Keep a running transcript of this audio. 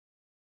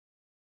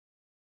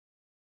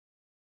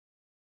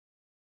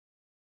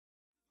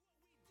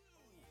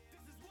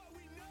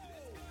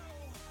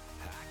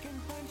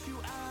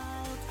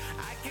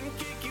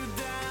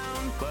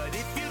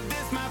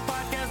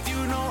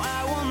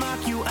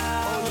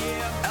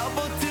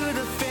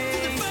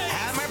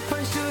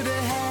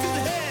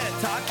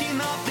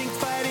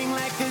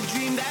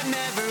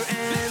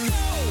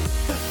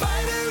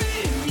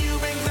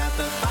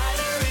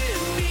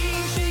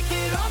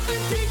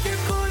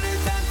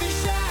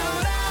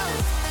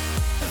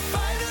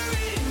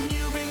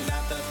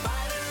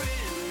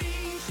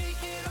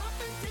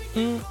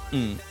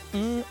Welcome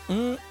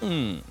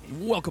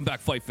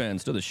back, fight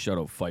fans, to the Shut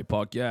Up Fight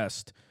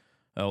Podcast.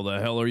 How the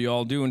hell are you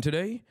all doing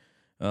today?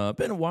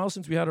 Been a while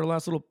since we had our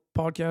last little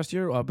podcast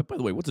here. But by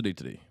the way, what's the date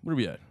today? What are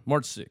we at?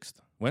 March 6th.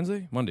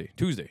 Wednesday? Monday?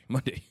 Tuesday?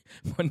 Monday,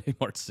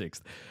 March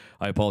 6th.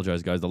 I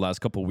apologize, guys. The last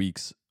couple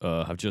weeks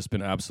have just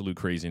been absolute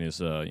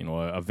craziness.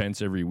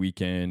 Events every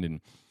weekend,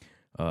 and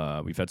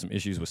we've had some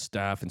issues with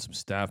staff and some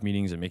staff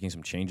meetings and making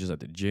some changes at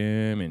the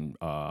gym and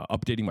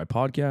updating my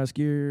podcast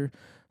gear.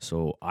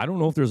 So I don't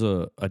know if there's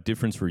a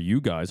difference for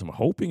you guys. I'm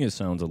hoping it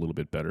sounds a little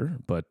bit better,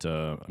 but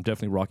I'm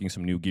definitely rocking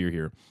some new gear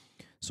here.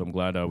 So I'm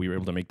glad we were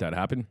able to make that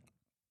happen.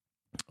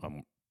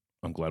 I'm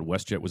glad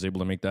WestJet was able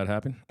to make that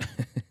happen.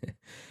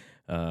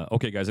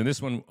 Okay, guys, in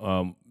this one,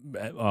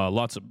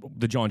 lots of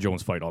the Jon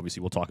Jones fight,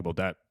 obviously. We'll talk about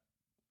that,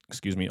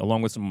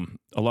 along with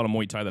a lot of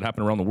Muay Thai that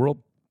happened around the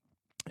world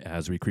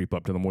as we creep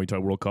up to the Muay Thai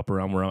World Cup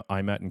around where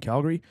I'm at in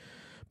Calgary.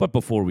 But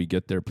before we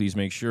get there, please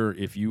make sure,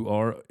 if you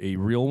are a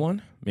real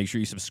one, make sure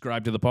you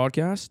subscribe to the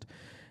podcast.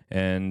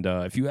 And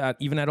if you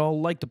even at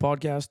all like the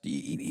podcast,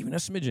 even a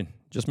smidgen,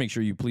 just make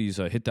sure you please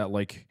hit that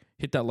like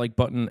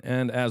button.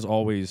 And as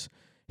always,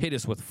 hit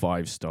us with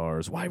 5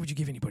 stars. Why would you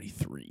give anybody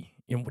 3?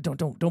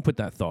 Don't put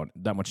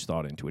that much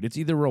thought into it. It's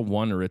either a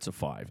 1 or it's a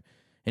 5.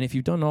 And if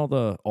you've done all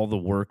the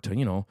work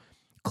to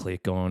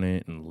click on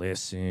it and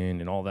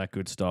listen and all that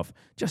good stuff,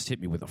 just hit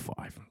me with a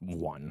 5.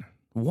 1.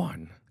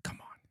 Come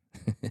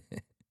on.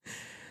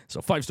 So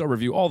 5-star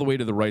review all the way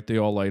to the right. They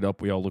all light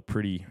up. We all look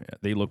pretty.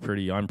 They look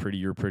pretty. I'm pretty.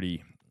 You're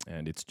pretty.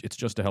 And it's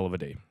just a hell of a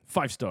day.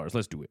 5 stars.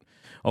 Let's do it.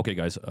 Okay,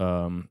 guys.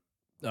 I've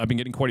been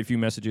getting quite a few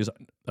messages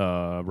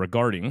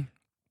regarding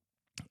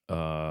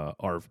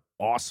our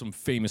awesome,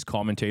 famous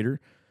commentator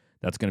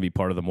that's going to be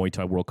part of the Muay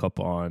Thai World Cup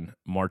on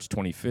March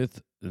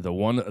 25th. The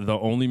one, the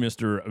only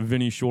Mr.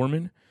 Vinny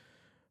Shorman.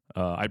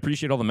 I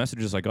appreciate all the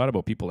messages I got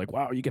about people like,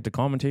 wow, you get to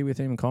commentate with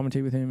him.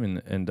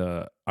 And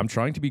I'm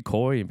trying to be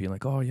coy and be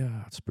like, oh,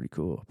 yeah, it's pretty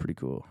cool.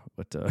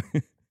 But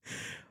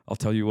I'll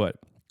tell you what,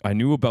 I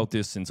knew about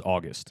this since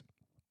August.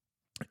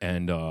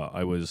 And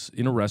I was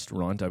in a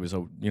restaurant. I was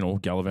out,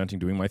 gallivanting,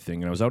 doing my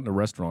thing. And I was out in a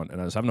restaurant,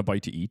 and I was having a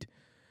bite to eat.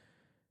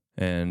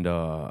 And,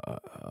 I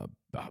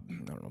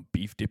don't know,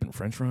 beef dip and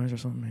french fries or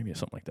something, maybe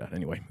something like that.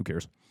 Anyway, who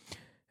cares?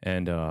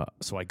 And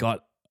so I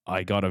got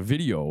a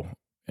video.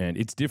 And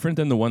it's different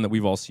than the one that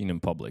we've all seen in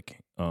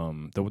public.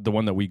 The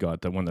one that we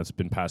got, the one that's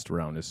been passed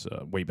around, is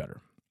way better.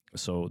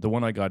 So the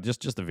one I got,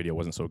 just the video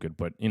wasn't so good.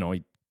 But he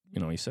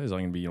says I'm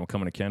gonna be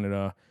coming to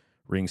Canada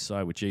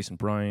ringside with Jason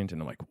Bryant,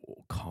 and I'm like,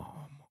 oh,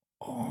 come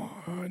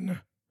on.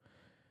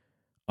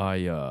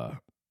 I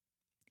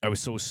was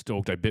so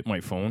stoked. I bit my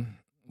phone.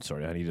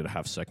 Sorry, I needed a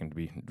half second to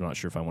be not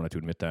sure if I wanted to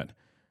admit that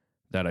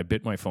I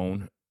bit my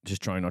phone,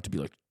 just trying not to be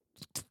like,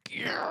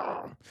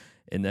 yeah.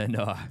 And then.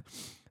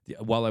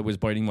 While I was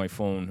biting my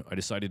phone, I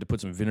decided to put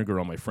some vinegar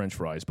on my french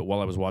fries. But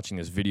while I was watching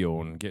this video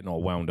and getting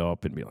all wound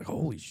up and being like,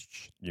 holy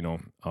shit,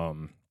 I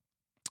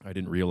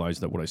didn't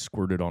realize that what I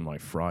squirted on my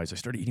fries, I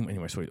started eating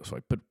anyway. So I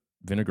put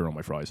vinegar on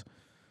my fries.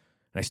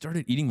 And I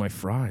started eating my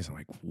fries. I'm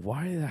like,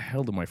 why the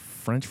hell do my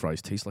french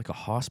fries taste like a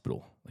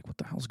hospital? Like, what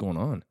the hell's going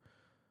on?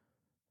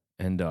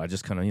 And I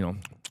just kind of,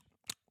 and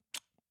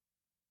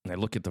I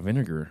look at the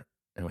vinegar,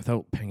 and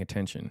without paying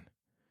attention,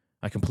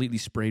 I completely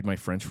sprayed my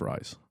french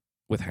fries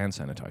with hand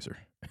sanitizer.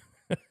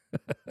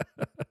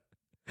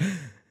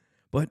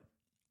 But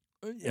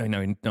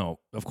no,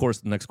 of course,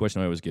 the next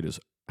question I always get is,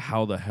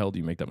 how the hell do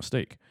you make that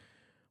mistake?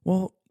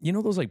 Well,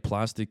 those like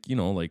plastic,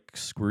 like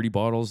squirty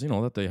bottles,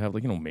 that they have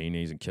like,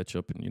 mayonnaise and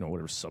ketchup and,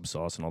 whatever sub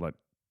sauce and all that,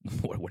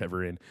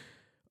 whatever in.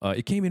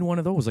 It came in one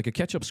of those, like a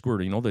ketchup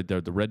squirter,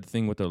 the red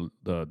thing with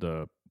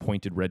the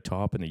pointed red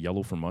top and the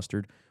yellow for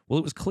mustard. Well,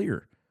 it was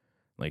clear.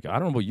 Like, I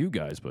don't know about you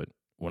guys, but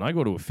when I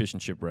go to a fish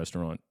and chip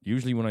restaurant,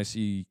 usually when I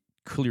see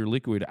clear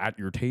liquid at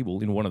your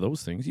table in one of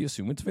those things, you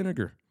assume it's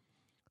vinegar.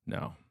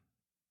 No.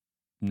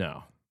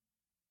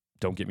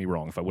 Don't get me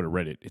wrong. If I would have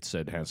read it, it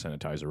said hand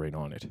sanitizer right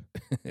on it.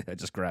 I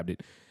just grabbed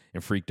it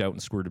and freaked out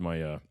and squirted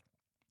my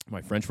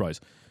french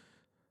fries.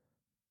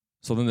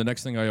 So then the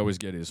next thing I always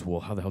get is, well,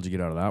 how the hell did you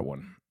get out of that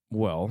one?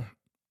 Well,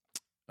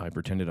 I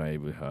pretended I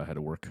had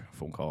a work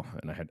phone call,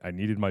 and I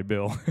needed my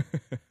bill.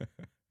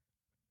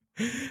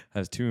 I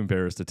was too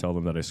embarrassed to tell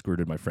them that I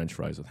squirted my french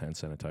fries with hand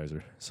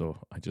sanitizer. So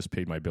I just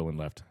paid my bill and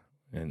left.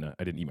 And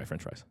I didn't eat my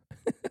french fries.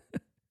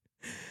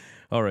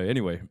 All right,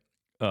 anyway,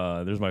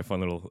 there's my fun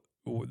little...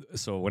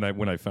 So when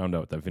I found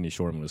out that Vinny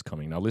Shorman was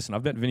coming... Now listen,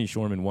 I've met Vinny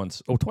Shorman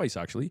twice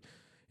actually.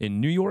 In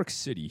New York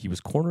City, he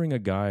was cornering a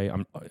guy,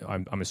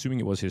 I'm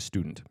assuming it was his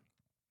student,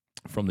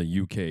 from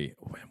the UK.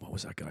 What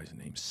was that guy's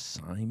name?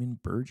 Simon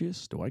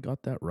Burgess? Do I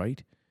got that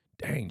right?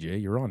 Dang, Jay,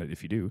 you're on it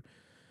if you do.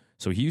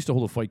 So he used to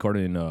hold a fight card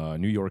in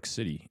New York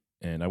City,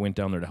 and I went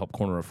down there to help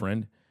corner a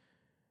friend,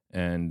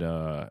 and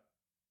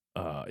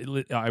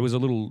I was a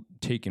little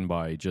taken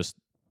by just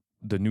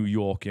the New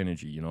York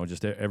energy,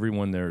 just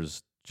everyone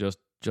there's just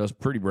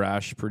pretty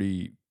brash,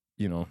 pretty,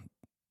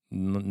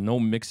 no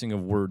mixing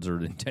of words or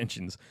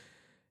intentions,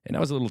 and I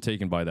was a little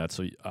taken by that.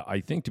 So I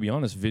think, to be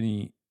honest,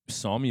 Vinny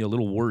saw me a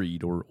little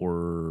worried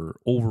or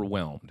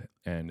overwhelmed,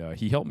 and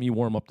he helped me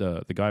warm up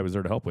the guy I was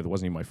there to help with. It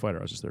wasn't even my fighter;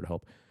 I was just there to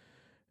help.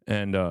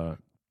 And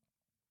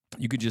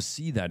you could just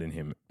see that in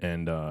him,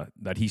 and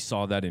that he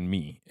saw that in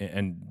me,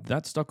 and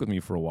that stuck with me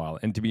for a while.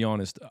 And to be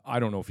honest, I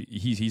don't know if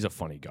he's a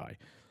funny guy,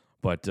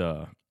 but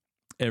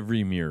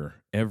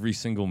every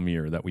single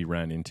mirror that we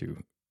ran into,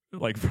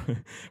 like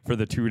for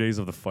the 2 days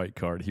of the fight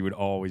card, he would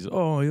always,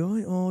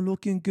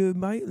 looking good,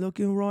 mate,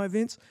 looking right,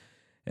 Vince,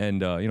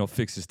 and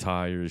fix his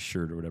tie or his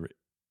shirt or whatever.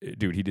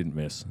 Dude, he didn't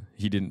miss.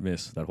 He didn't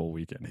miss that whole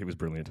weekend. It was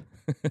brilliant.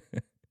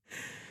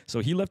 So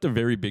he left a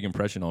very big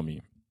impression on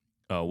me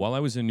while I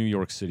was in New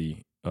York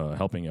City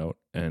helping out.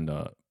 And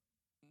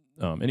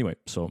anyway,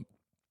 so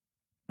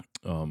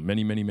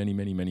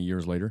many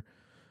years later,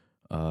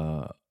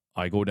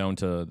 I go down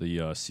to the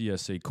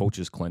CSA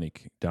Coaches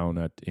Clinic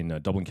down in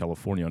Dublin,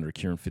 California, under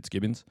Kieran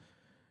Fitzgibbons,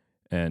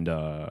 and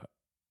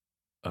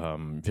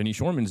Vinny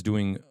Shorman's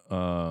doing.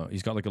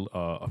 He's got like a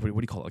what do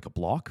you call it? Like a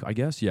block, I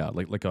guess. Yeah,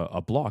 like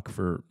a block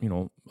for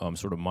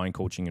sort of mind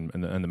coaching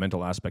and the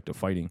mental aspect of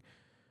fighting.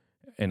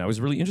 And I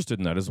was really interested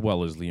in that, as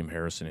well as Liam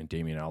Harrison and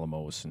Damian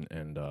Alamos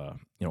and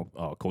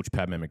Coach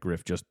Padman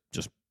McGriff just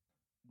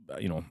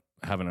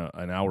having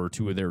an hour or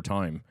two of their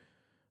time.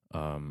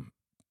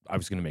 I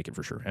was going to make it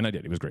for sure, and I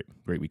did. It was great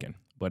weekend.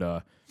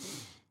 But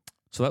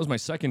so that was my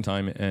second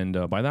time,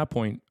 and by that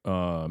point,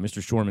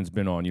 Mr. Shorman's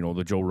been on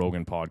the Joe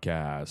Rogan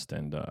podcast,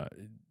 and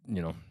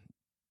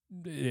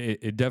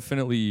it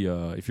definitely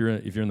if you're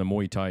in the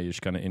Muay Thai-ish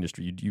kind of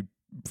industry, you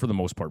for the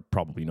most part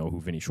probably know who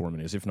Vinny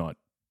Shorman is, if not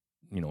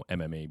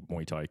MMA,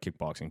 Muay Thai,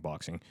 kickboxing,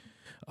 boxing,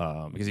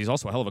 because he's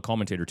also a hell of a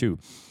commentator too.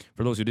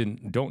 For those who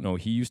don't know,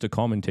 he used to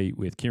commentate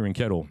with Kieran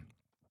Kettle.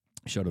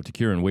 Shout out to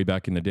Kieran, way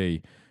back in the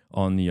day,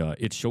 on the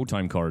It's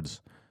Showtime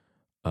cards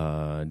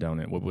down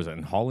at, what was it,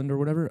 in Holland or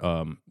whatever.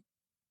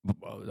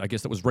 I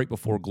guess that was right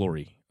before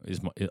Glory.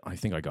 I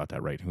think I got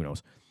that right. Who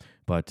knows?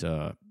 But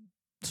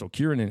so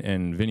Kieran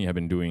and Vinny have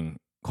been doing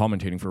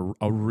commentating for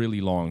a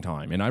really long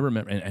time, and I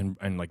remember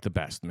and like the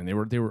best. I mean,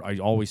 they were. I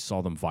always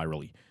saw them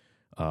virally,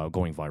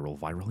 going viral.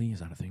 Virally, is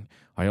that a thing?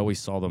 I always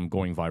saw them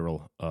going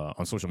viral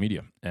on social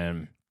media,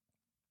 and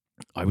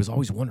I was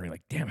always wondering,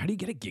 like, damn, how do you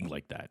get a gig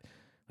like that?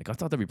 Like, I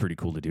thought that'd be pretty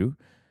cool to do.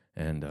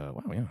 And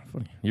wow, yeah,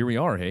 funny. Here we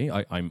are. Hey,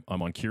 I'm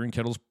on Kieran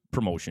Kettle's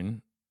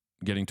promotion,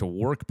 getting to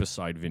work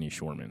beside Vinny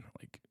Shorman.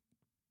 Like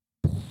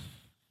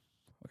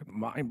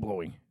mind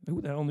blowing.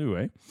 Who the hell knew,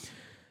 eh?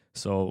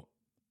 So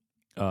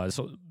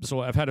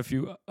I've had a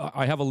few.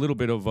 I have a little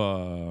bit of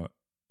on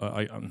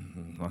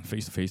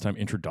FaceTime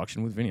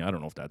introduction with Vinny. I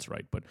don't know if that's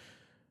right, but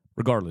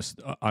regardless,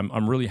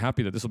 I'm really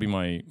happy that this will be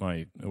my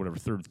whatever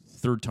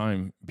third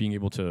time being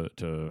able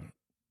to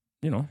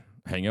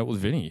hang out with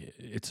Vinny.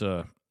 It's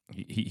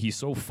he's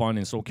so fun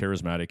and so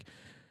charismatic,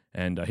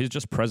 and his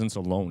just presence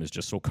alone is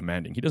just so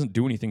commanding. He doesn't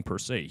do anything per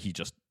se. He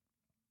just,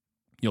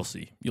 you'll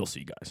see,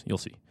 guys, you'll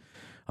see.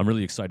 I'm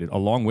really excited.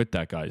 Along with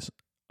that, guys,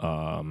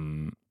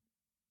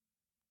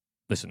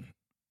 listen,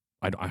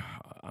 I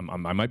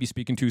might be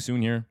speaking too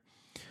soon here,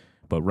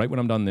 but right when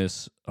I'm done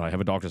this, I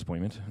have a doctor's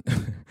appointment,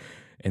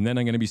 and then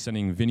I'm going to be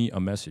sending Vinny a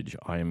message.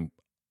 I am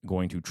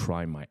going to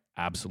try my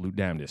absolute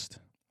damnedest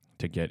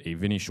to get a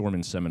Vinny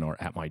Shorman seminar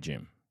at my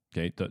gym.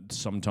 Okay,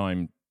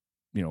 sometime,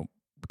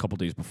 a couple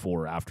days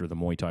before or after the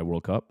Muay Thai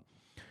World Cup,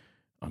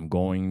 I'm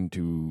going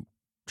to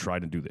try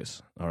to do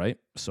this. All right,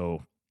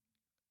 so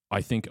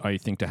I think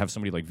to have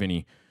somebody like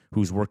Vinny,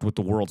 who's worked with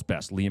the world's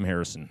best, Liam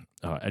Harrison,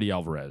 Eddie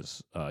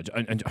Alvarez,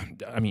 and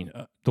I mean,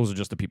 those are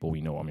just the people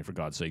we know. I mean, for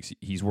God's sakes,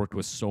 he's worked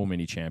with so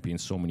many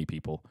champions, so many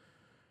people.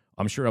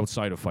 I'm sure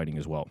outside of fighting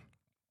as well.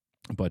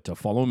 But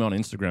follow him on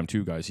Instagram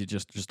too, guys. He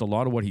just a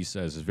lot of what he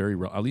says is very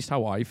real, at least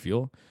how I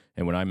feel.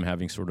 And when I'm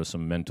having sort of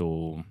some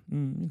mental,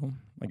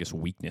 I guess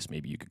weakness,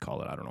 maybe you could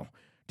call it, I don't know,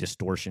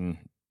 distortion,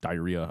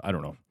 diarrhea, I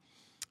don't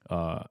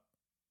know.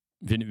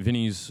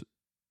 Vinny's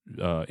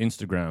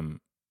Instagram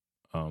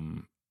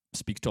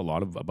speaks to a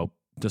lot about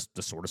just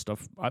the sort of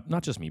stuff,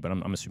 not just me, but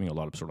I'm assuming a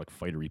lot of sort of like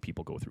fightery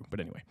people go through. But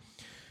anyway,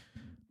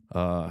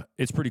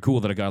 it's pretty cool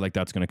that a guy like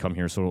that's going to come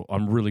here. So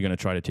I'm really going to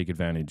try to take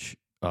advantage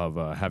of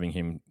having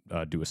him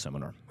do a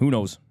seminar. Who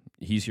knows?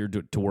 He's here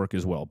to work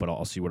as well, but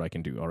I'll see what I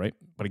can do. All right.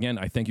 But again,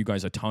 I thank you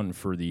guys a ton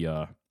for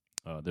the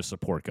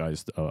support,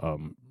 guys.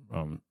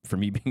 For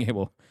me being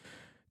able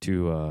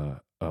to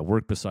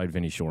work beside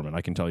Vinny Shorman,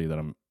 I can tell you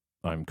that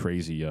I'm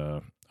crazy.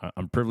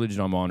 I'm privileged.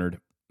 I'm honored,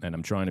 and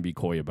I'm trying to be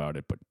coy about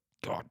it. But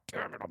God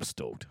damn it, I'm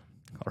stoked.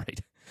 All right,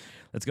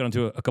 let's get on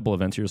to a couple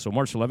events here. So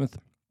March 11th.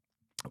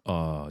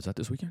 Is that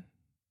this weekend?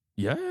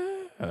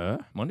 Yeah,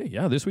 Monday.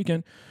 Yeah, this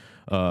weekend.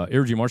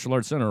 Airgy Martial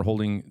Arts Center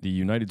holding the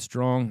United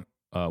Strong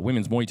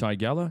Women's Muay Thai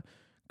Gala.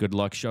 Good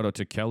luck. Shout out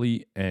to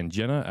Kelly and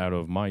Jenna out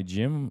of my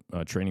gym,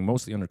 training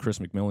mostly under Chris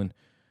McMillan,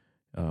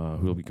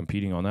 who will be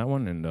competing on that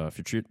one. And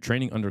if you're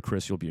training under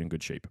Chris, you'll be in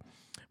good shape.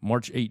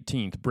 March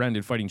 18th,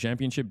 Branded Fighting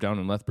Championship down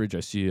in Lethbridge. I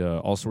see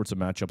all sorts of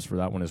matchups for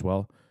that one as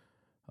well.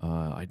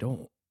 I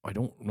don't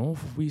know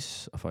if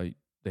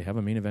they have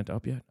a main event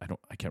up yet.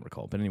 I can't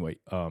recall. But anyway,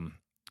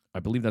 I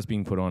believe that's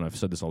being put on. I've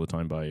said this all the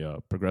time by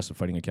Progressive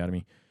Fighting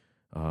Academy.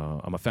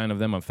 I'm a fan of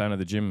them. I'm a fan of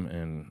the gym,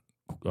 and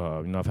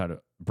I've had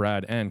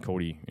Brad and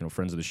Cody,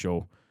 friends of the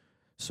show.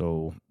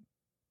 So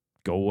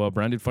go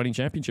Branded Fighting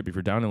Championship if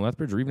you're down in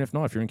Lethbridge, or even if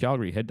not, if you're in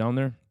Calgary, head down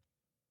there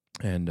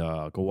and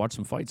go watch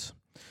some fights.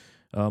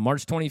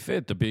 March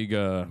 25th, the big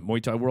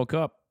Muay Thai World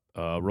Cup,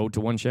 Road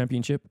to One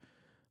Championship.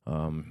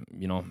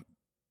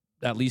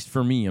 At least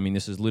for me,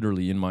 this is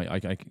literally in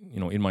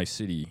in my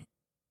city.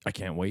 I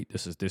can't wait.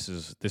 This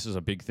is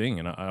a big thing,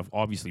 and I've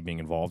obviously being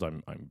involved.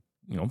 I'm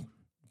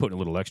putting a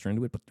little extra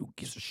into it, but who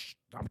gives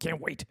a I can't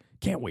wait.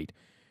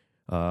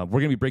 We're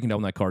gonna be breaking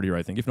down that card here.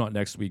 I think if not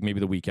next week, maybe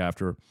the week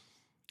after.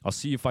 I'll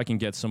see if I can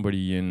get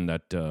somebody in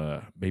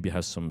that maybe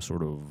has some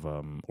sort of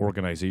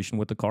organization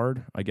with the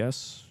card. I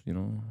guess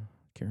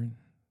Kieran,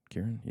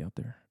 you out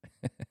there?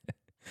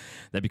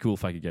 That'd be cool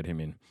if I could get him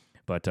in.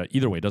 But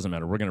either way, it doesn't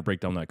matter. We're going to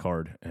break down that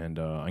card, and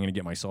I'm going to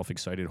get myself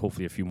excited.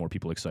 Hopefully, a few more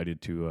people excited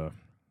to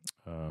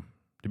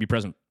be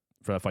present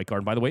for that fight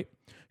card. By the way,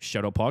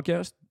 Shout Out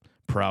Podcast,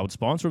 proud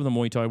sponsor of the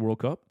Muay Thai World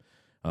Cup.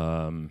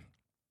 Yeah,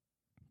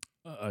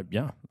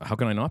 how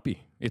can I not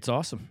be? It's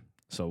awesome.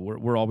 So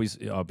we're always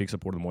a big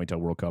supporter of the Muay Thai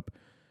World Cup,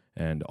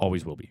 and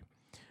always will be.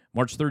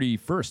 March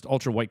 31st,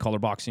 Ultra White Collar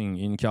Boxing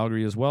in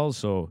Calgary as well.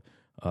 So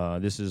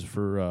this is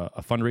for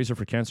a fundraiser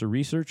for cancer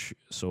research.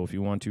 So if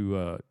you want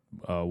to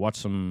watch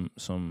some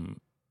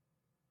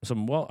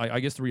well, I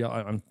guess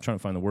I'm trying to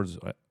find the words.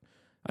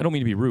 I don't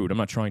mean to be rude. I'm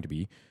not trying to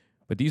be,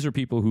 but these are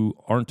people who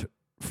aren't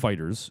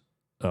fighters,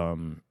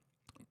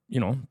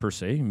 per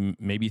se.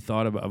 Maybe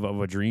thought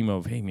of a dream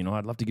of, hey,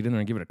 I'd love to get in there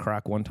and give it a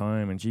crack one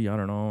time. And gee, I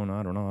don't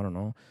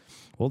know.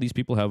 Well, these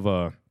people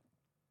have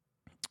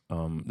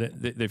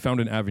they found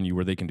an avenue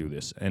where they can do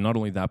this, and not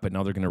only that, but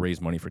now they're going to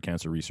raise money for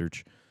cancer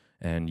research.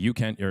 And you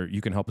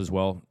can help as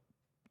well.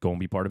 Go and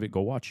be part of it.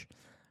 Go watch.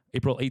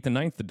 April 8th and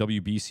 9th, the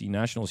WBC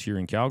Nationals here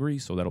in Calgary.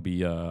 So that'll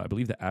be, I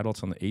believe, the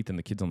adults on the 8th and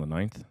the kids on the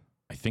 9th.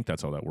 I think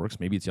that's how that works.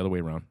 Maybe it's the other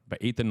way around.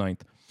 But 8th and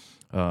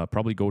 9th,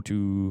 probably go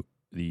to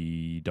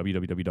the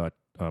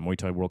www.muay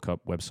thai world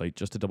cup website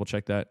just to double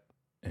check that.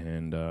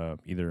 And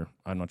either,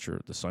 I'm not sure,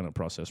 the sign-up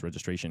process,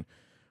 registration,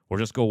 or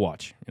just go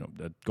watch.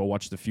 Go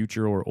watch the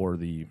future or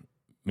the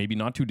maybe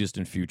not too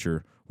distant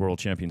future world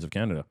champions of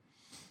Canada.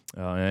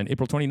 And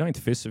April 29th,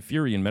 Fists of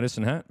Fury in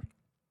Medicine Hat.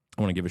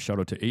 I want to give a shout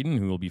out to Aiden,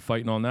 who will be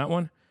fighting on that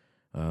one.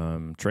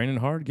 Training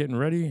hard, getting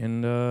ready,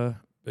 and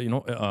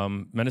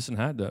Medicine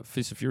Hat,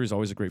 Fists of Fury is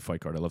always a great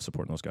fight card. I love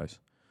supporting those guys.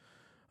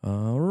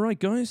 All right,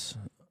 guys.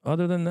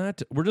 Other than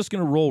that, we're just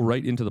going to roll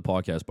right into the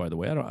podcast, by the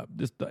way.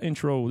 The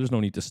intro, there's no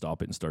need to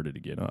stop it and start it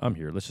again. I'm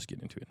here. Let's just get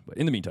into it. But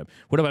in the meantime,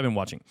 what have I been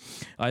watching?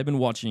 I've been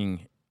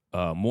watching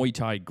Muay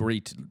Thai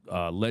great,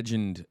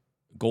 legend,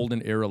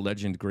 golden era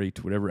legend great,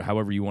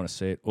 however you want to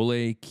say it,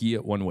 Ole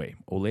Kiat One Way.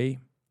 Ole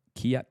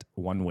Kiat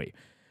One Way.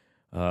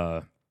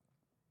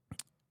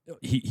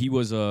 He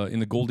was in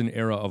the golden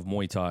era of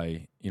Muay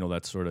Thai,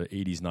 that sort of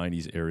 80s,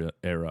 90s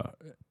era.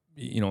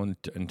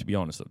 And to be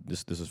honest,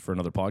 this is for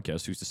another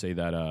podcast, who's to say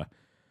that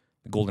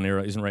the golden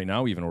era isn't right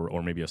now even,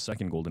 or maybe a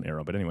second golden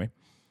era. But anyway,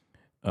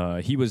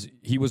 he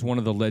was one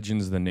of the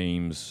legends, the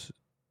names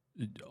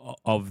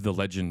of the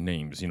legend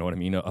names,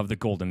 of the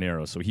golden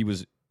era. So he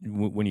was,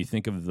 when you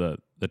think of the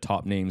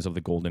top names of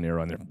the golden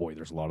era, and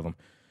there's a lot of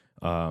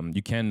them,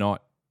 you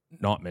cannot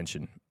not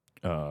mention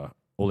Ole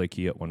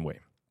Kiat One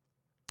Way.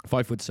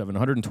 5'7",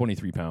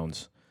 123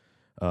 pounds.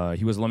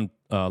 He was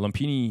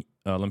Lumpini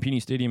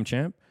Stadium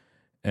champ,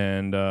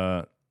 and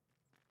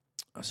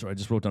sorry, I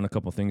just wrote down a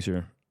couple things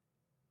here.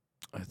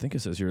 I think it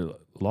says here,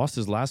 lost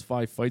his last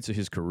 5 fights of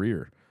his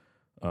career.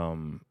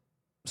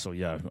 So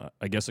yeah,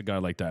 I guess a guy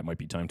like that might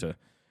be time to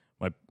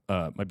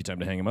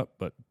hang him up.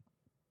 But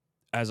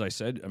as I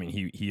said,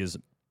 he is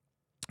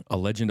a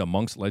legend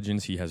amongst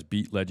legends. He has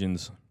beat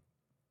legends,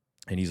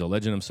 and he's a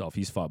legend himself.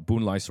 He's fought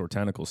Boonlai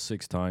Sortanical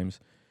 6 times.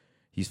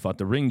 He's fought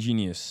the ring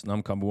genius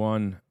Nam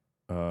Kambuan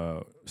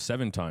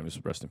 7 times.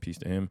 Rest in peace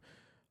to him.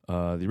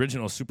 The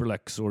original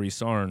Superlek Sori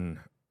Sarn,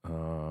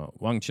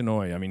 Wang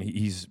Chinoy.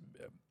 He's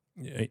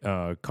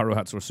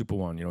Karuhatsor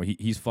Supawan.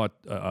 He's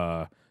fought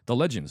the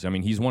legends.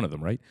 He's one of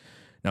them, right?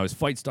 Now, his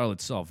fight style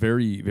itself,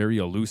 very, very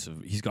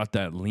elusive. He's got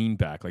that lean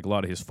back. Like a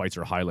lot of his fights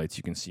are highlights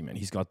you can see, man.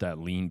 He's got that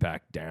lean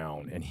back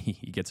down, and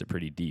he gets it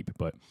pretty deep.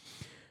 But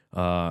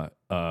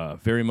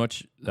very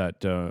much that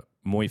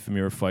Muay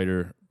Famir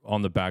fighter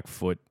on the back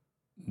foot,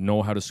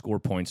 know how to score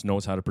points,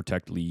 knows how to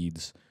protect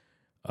leads,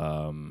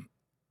 and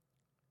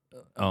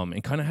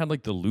kind of had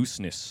like the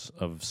looseness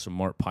of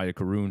Samart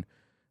Payakaroon.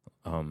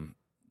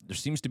 There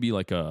seems to be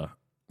like I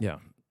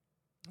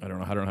don't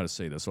know how to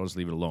say this, so I'll just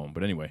leave it alone.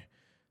 But anyway,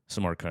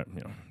 Samart,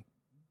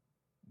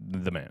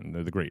 the man,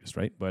 the greatest,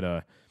 right?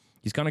 But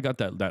he's kind of got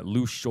that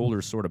loose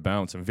shoulder sort of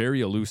bounce and very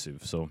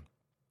elusive. So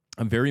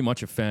I'm very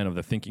much a fan of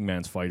the thinking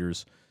man's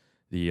fighters,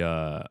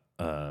 the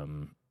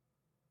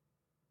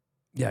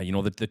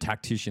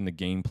tactician, the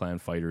game plan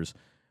fighters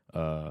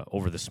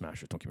over the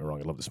smashers. Don't get me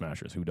wrong, I love the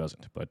smashers. Who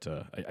doesn't? But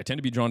I tend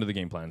to be drawn to the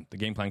game plan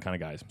kind of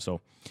guys.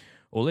 So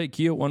Ole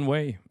Kiat One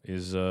Way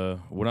is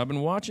what I've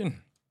been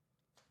watching.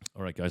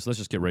 All right, guys, let's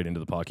just get right into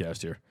the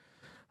podcast here.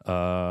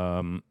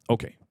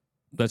 Okay.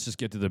 let's just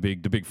get to the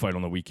big fight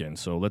on the weekend.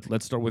 So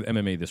let's start with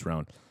MMA this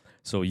round.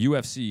 So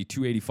UFC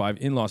 285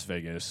 in Las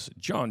Vegas,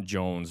 Jon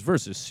Jones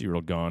versus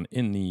Cyril Gane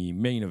in the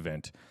main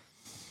event.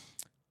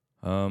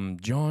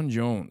 Jon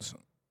Jones.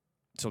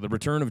 So the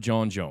return of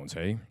Jon Jones,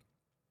 hey?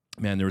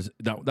 Man,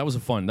 that was a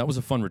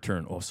fun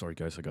return. Oh, sorry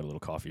guys, I got a little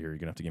coffee here. You're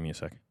gonna have to give me a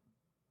sec.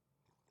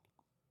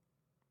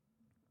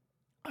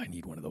 I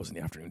need one of those in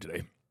the afternoon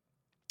today.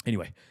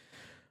 Anyway,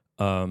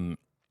 the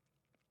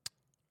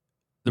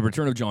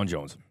return of Jon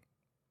Jones.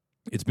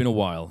 It's been a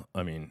while.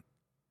 I mean,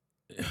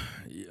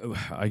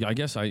 I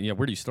guess where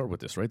do you start with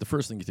this, right? The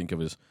first thing you think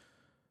of is,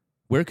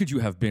 where could you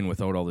have been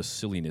without all this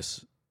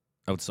silliness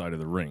outside of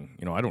the ring?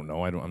 You know, I don't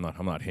know. I'm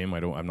not him.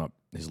 I'm not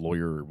his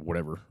lawyer or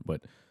whatever.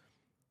 But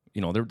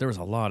you know, there was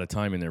a lot of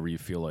time in there where you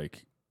feel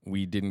like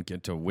we didn't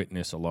get to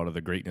witness a lot of the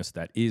greatness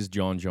that is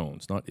Jon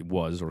Jones. Not it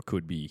was or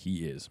could be.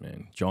 He is,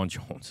 man. Jon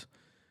Jones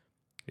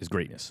is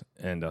greatness,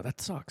 and that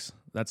sucks.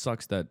 That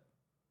sucks.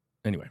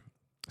 Anyway.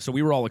 So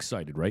we were all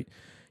excited, right?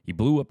 He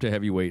blew up to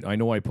heavyweight. I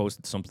know I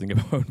posted something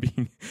about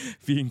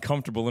being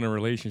comfortable in a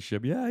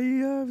relationship. Yeah,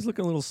 he was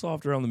looking a little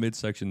soft around the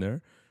midsection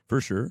there, for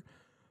sure.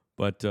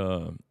 But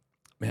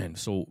man,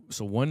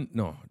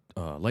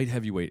 light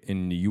heavyweight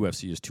in the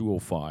UFC is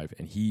 205,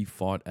 and he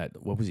fought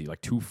at, what was he,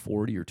 like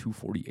 240 or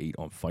 248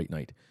 on fight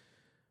night.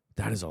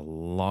 That is a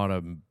lot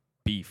of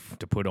beef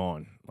to put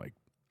on. Like,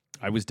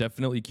 I was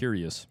definitely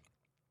curious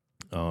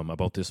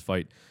about this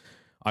fight.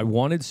 I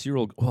wanted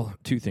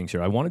two things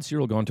here. I wanted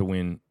Cyril Gane to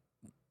win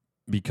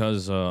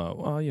because, he's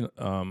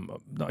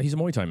a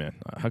Muay Thai man.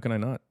 How can I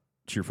not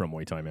cheer for a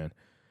Muay Thai man?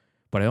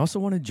 But I also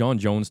wanted Jon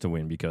Jones to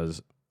win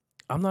because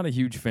I'm not a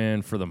huge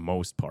fan for the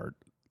most part,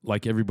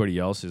 like everybody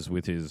else is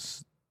with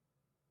his,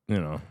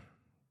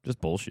 just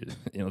bullshit.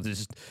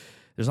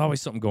 There's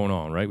always something going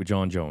on, right, with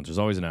Jon Jones. There's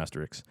always an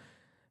asterisk.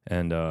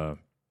 And,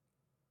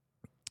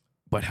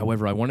 but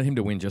however, I wanted him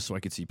to win just so I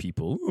could see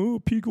people,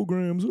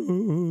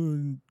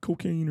 picograms,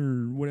 cocaine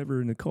or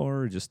whatever in the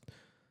car. Just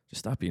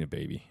stop being a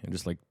baby and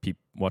just like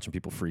watching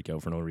people freak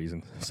out for no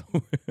reason.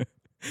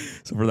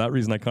 So for that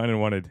reason, I kind of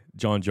wanted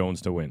Jon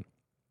Jones to win.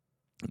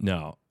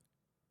 Now,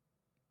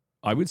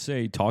 I would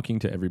say, talking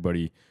to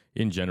everybody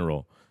in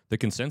general, the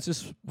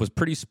consensus was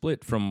pretty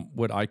split from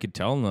what I could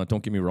tell. Now,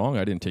 don't get me wrong,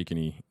 I didn't take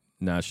any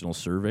national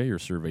survey or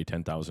survey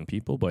 10,000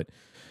 people, but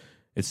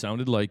it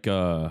sounded like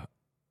a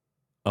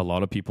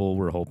lot of people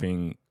were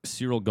hoping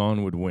Cyril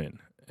Gane would win,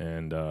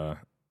 and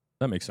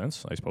that makes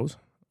sense, I suppose.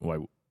 Why?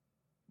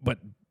 But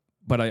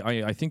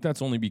I think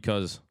that's only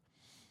because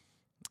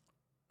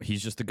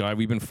he's just the guy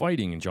we've been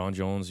fighting, and Jon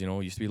Jones,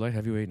 used to be light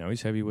heavyweight, now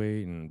he's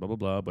heavyweight, and blah blah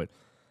blah. But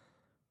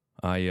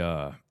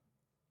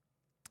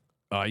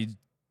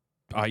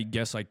I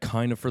guess I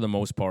kind of, for the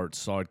most part,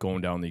 saw it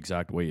going down the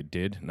exact way it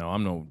did. Now,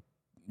 I'm no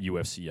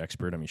UFC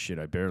expert. I mean, shit,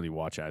 I barely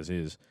watch as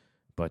is,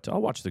 but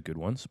I'll watch the good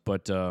ones.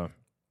 But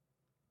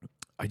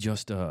I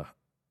just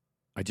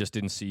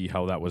didn't see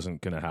how that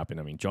wasn't going to happen.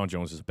 I mean, Jon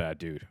Jones is a bad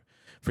dude.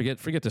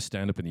 Forget the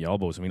stand up and the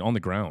elbows. I mean, on the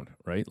ground,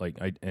 right? Like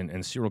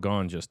and Cyril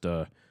Gane just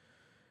I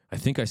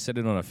think I said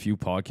it on a few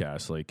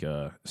podcasts. Like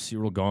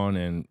Cyril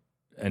Gane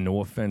and no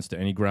offense to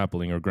any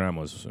grappling or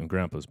grandmas and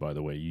grandpas, by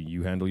the way,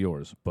 you handle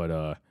yours. But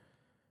it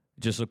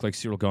just looked like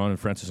Cyril Gane and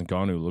Francis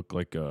Ngannou looked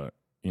like like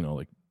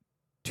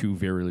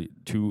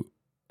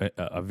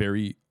a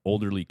very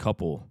elderly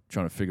couple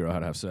trying to figure out how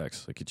to have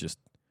sex. Like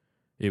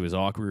it was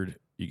awkward.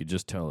 You could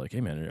just tell, like,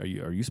 hey man,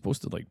 are you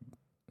supposed to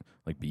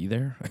like be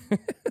there?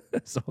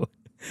 So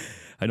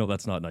I know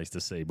that's not nice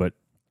to say, but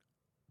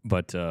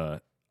I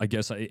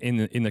guess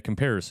in the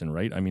comparison,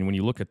 right? I mean, when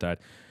you look at that,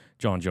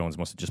 Jon Jones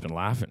must have just been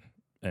laughing,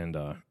 and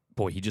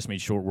boy, he just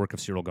made short work of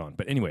Cyril Gane.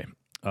 But anyway,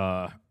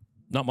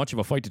 not much of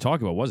a fight to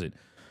talk about, was it?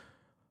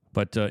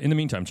 But in the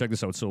meantime, check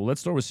this out. So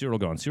let's start with Cyril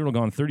Gane. Cyril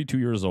Gane, 32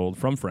 years old,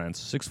 from France,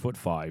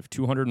 6'5",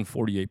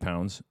 248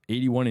 pounds,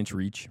 81-inch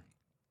reach.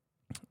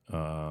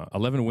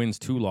 11 wins,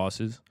 2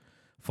 losses,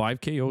 5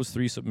 KOs,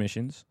 3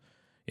 submissions.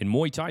 In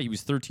Muay Thai, he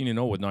was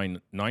 13-0 with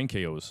 9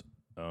 KOs.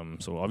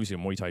 So obviously a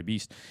Muay Thai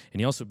beast.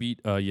 And he also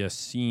beat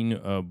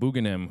Yassine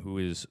Bouganem, who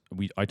is,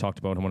 I talked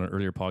about him on an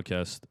earlier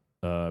podcast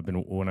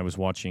when I was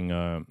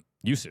watching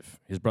Yusuf,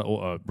 his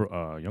older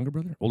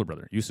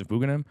brother, Yusuf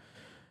Bouganem.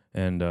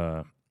 And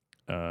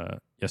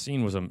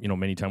Yassine was a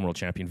many-time world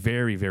champion,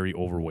 very, very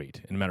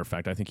overweight. And a matter of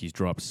fact, I think he's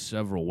dropped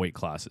several weight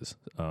classes.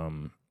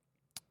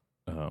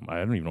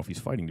 I don't even know if he's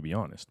fighting, to be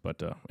honest.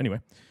 But anyway,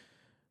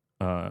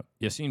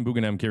 Yassine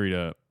Bouganem carried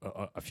a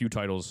few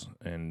titles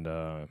and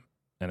a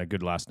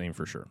good last name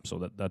for sure.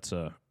 So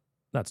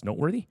that's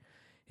noteworthy.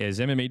 His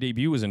MMA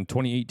debut was in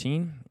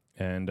 2018,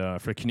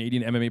 and for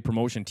Canadian MMA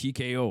promotion,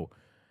 TKO.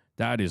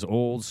 That is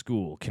old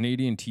school.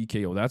 Canadian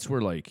TKO. That's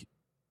where, like,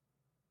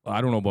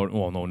 I don't know about,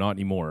 well, no, not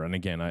anymore. And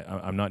again,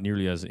 I'm not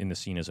nearly as in the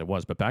scene as I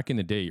was. But back in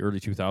the day, early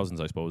 2000s,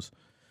 I suppose,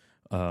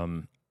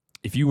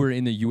 if you were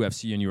in the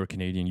UFC and you were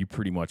Canadian, you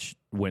pretty much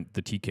went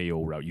the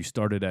TKO route. You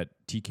started at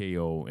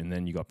TKO, and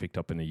then you got picked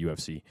up in the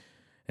UFC.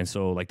 And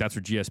so, like, that's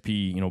where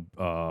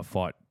GSP,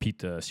 fought Pete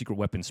the Secret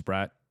Weapon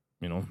Spratt,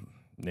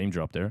 name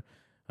drop there.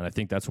 And I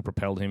think that's what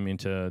propelled him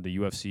into the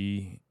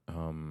UFC.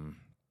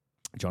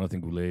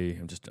 Jonathan Goulet.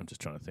 I'm just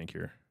trying to think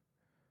here.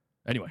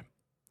 Anyway,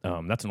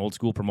 that's an old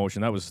school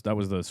promotion. That was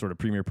the sort of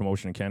premier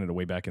promotion in Canada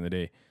way back in the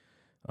day.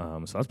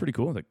 So that's pretty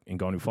cool. That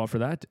Ngannou fought for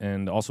that,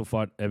 and also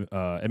fought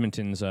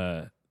Edmonton's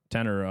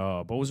Tanner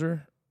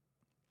Boser.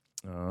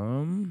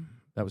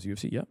 That was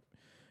UFC. Yeah,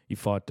 he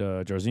fought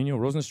Jairzinho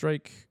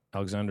Rosenstrike,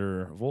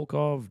 Alexander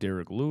Volkov,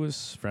 Derek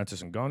Lewis,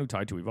 Francis Ngannou,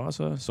 Tai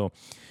Tuivasa. So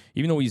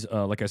even though he's,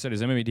 like I said,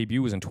 his MMA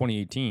debut was in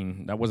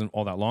 2018, that wasn't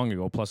all that long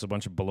ago, plus a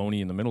bunch of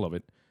baloney in the middle of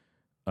it.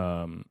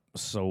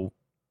 So,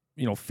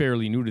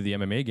 fairly new to the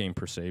MMA game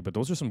per se, but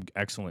those are some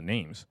excellent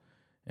names.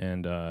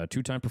 And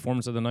two-time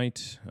Performance of the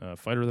Night,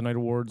 Fighter of the Night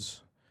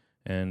awards.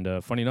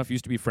 And funny enough,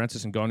 used to be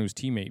Francis Ngannou's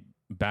teammate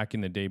back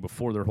in the day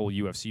before their whole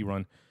UFC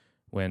run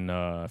when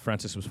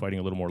Francis was fighting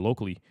a little more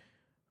locally.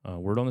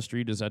 Word on the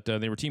street is that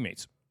they were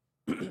teammates.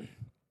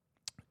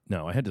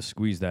 Now, I had to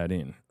squeeze that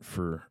in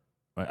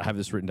I have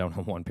this written down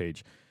on one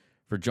page,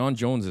 for Jon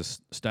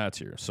Jones' stats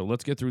here. So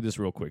let's get through this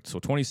real quick. So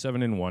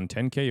 27-1,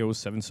 10 KOs,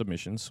 7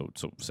 submissions, so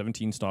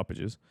 17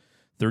 stoppages,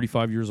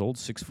 35 years old,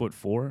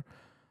 6'4".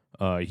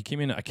 He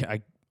came in,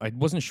 I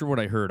wasn't sure what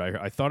I heard.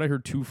 I thought I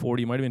heard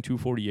 240, it might have been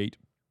 248,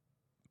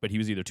 but he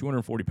was either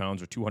 240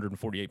 pounds or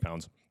 248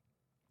 pounds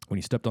when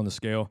he stepped on the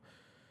scale.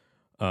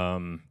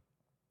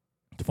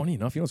 Funny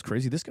enough, what's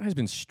crazy? This guy's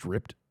been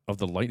stripped of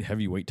the light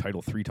heavyweight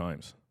title 3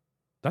 times.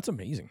 That's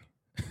amazing.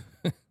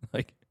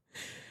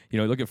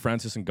 Look at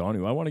Francis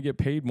Ngannou. I want to get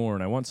paid more,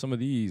 and I want some of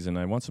these, and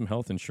I want some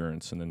health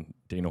insurance. And then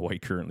Dana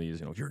White currently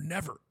is, you're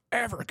never,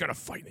 ever going to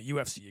fight in the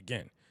UFC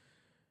again.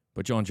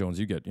 But Jon Jones,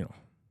 you get, you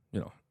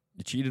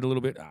cheated a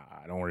little bit.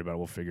 Don't worry about it.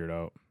 We'll figure it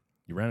out.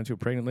 You ran into a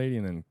pregnant lady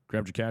and then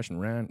grabbed your cash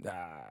and ran.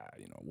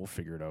 We'll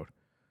figure it out.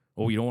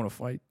 Oh, you don't want to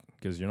fight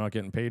because you're not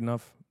getting paid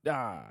enough?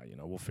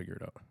 We'll figure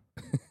it out.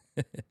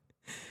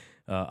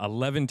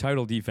 11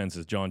 title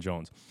defenses, Jon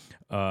Jones.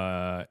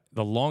 The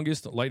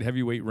longest light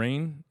heavyweight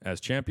reign as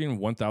champion,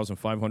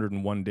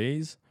 1,501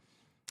 days.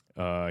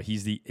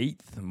 He's the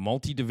 8th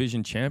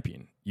multi-division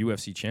champion,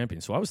 UFC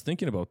champion. So I was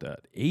thinking about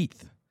that.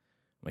 8th.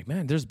 Like,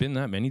 man, there's been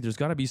that many. There's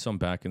got to be some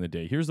back in the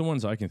day. Here's the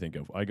ones I can think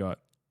of.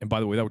 And by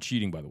the way, that was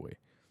cheating, by the way.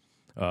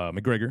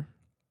 McGregor,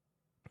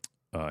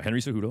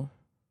 Henry Cejudo,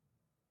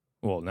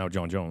 well, now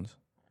Jon Jones,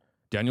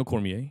 Daniel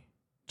Cormier,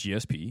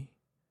 GSP.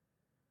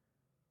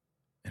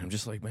 And I'm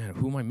just like, man,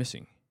 who am I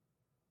missing?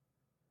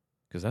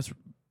 Because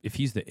if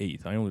he's the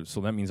 8th,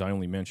 so that means I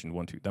only mentioned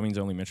 1, 2. That means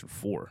I only mentioned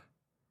 4.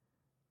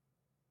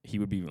 He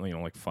would be,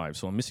 like 5.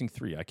 So I'm missing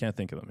 3. I can't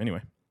think of them.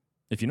 Anyway,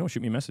 if you know,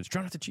 shoot me a message.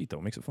 Try not to cheat, though.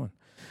 It makes it fun.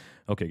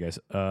 Okay, guys.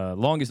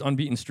 Longest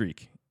unbeaten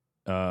streak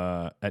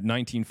at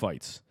 19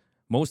 fights.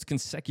 Most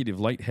consecutive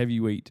light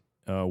heavyweight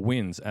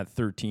wins at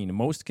 13.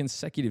 Most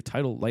consecutive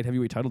light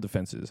heavyweight title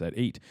defenses at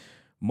 8.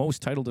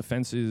 Most title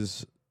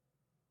defenses.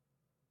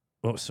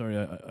 Oh, sorry.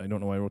 I don't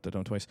know why I wrote that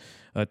down twice.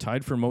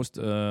 Tied for most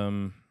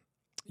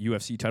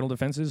UFC title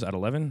defenses at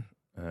 11.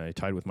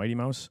 Tied with Mighty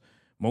Mouse.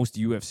 Most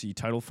UFC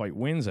title fight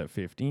wins at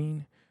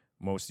 15.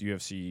 Most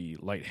UFC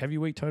light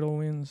heavyweight title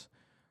wins.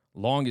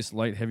 Longest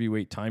light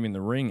heavyweight time in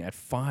the ring at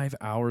 5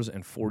 hours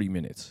and 40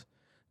 minutes.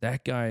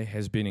 That guy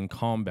has been in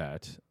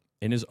combat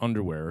in his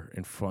underwear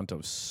in front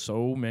of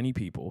so many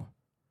people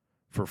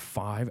for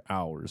 5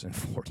 hours and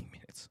 40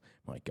 minutes.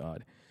 My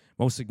God.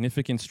 Most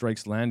significant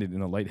strikes landed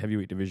in the light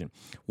heavyweight division.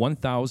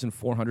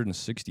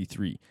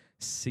 1,463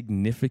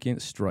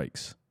 significant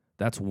strikes.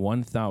 That's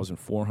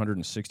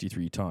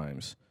 1,463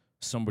 times.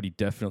 Somebody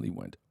definitely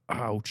went,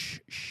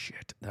 ouch,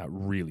 shit, that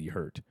really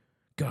hurt.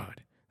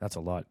 God, that's a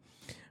lot.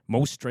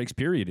 Most strikes,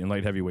 period, in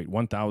light heavyweight,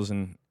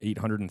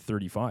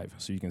 1,835.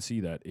 So you can see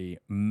that a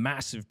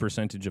massive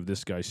percentage of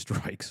this guy's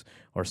strikes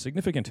are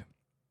significant.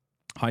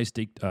 High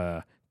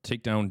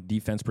takedown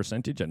defense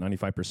percentage at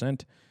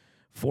 95%.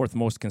 4th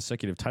most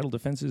consecutive title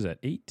defenses at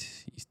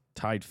 8. He's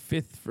tied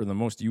 5th for the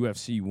most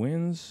UFC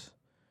wins.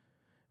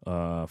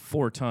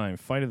 4-time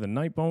fight of the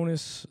night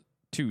bonus.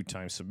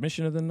 2-time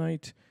submission of the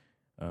night.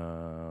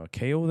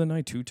 KO of the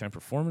night. 2-time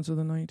performance of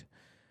the night.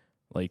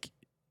 Like,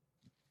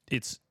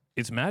 it's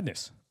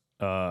madness.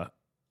 When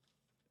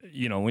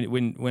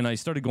I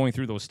started going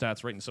through those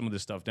stats, writing some of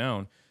this stuff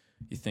down,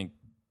 you think,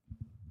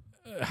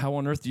 how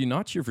on earth do you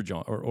not cheer for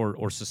Jon,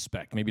 or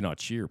suspect? Maybe not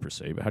cheer per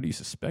se, but how do you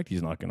suspect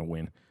he's not going to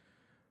win?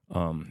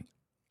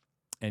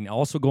 And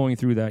also going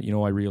through that,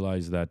 I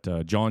realized that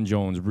Jon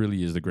Jones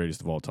really is the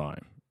greatest of all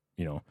time.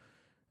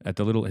 At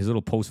his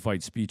little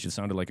post-fight speech, it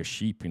sounded like a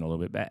sheep, a little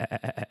bit.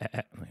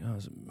 Like,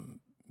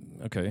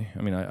 okay.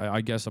 I mean,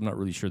 I guess I'm not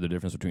really sure the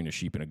difference between a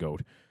sheep and a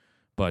goat,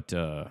 but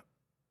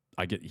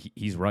I get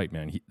he's right,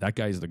 man. That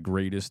guy is the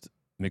greatest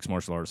mixed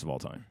martial artist of all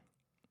time.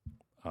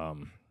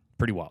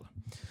 Pretty wild.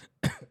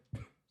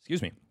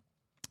 Excuse me.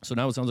 So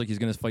now it sounds like he's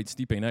going to fight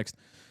Stipe next,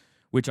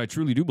 which I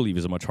truly do believe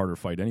is a much harder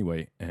fight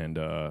anyway. And,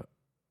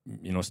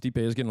 Stipe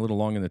is getting a little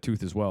long in the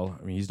tooth as well.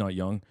 I mean, he's not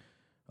young.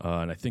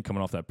 And I think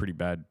coming off that pretty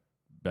bad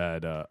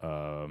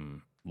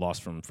loss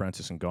from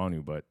Francis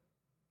Ngannou.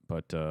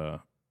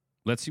 But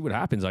let's see what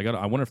happens.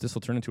 I wonder if this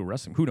will turn into a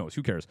wrestling. Who knows?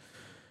 Who cares?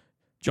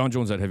 Jon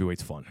Jones at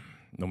heavyweight's fun,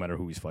 no matter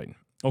who he's fighting.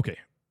 Okay.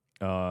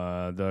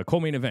 The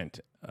co-main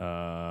event,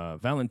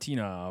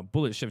 Valentina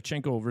Bullet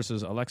Shevchenko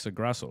versus Alexa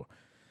Grasso.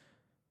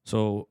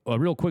 So,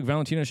 real quick,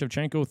 Valentina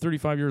Shevchenko,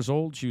 35 years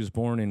old. She was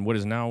born in what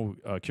is now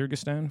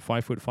Kyrgyzstan,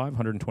 5'5",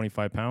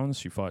 125 pounds.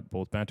 She fought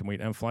both bantamweight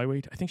and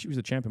flyweight. I think she was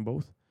the champ in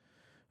both.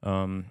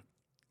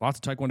 Lots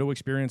of Taekwondo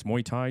experience,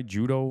 Muay Thai,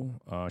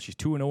 Judo. She's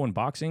 2-0 in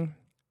boxing,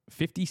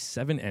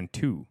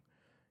 57-2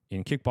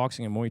 in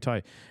kickboxing and Muay Thai.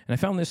 And I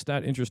found this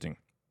stat interesting.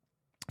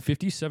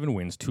 57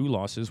 wins, 2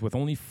 losses with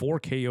only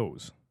 4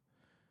 KOs.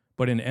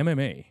 But in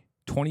MMA,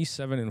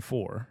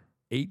 27-4,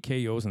 8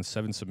 KOs and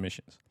 7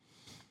 submissions.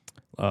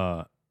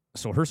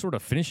 So her sort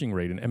of finishing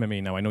rate in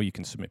MMA, now I know you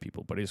can submit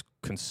people, but is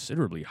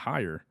considerably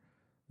higher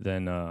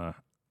than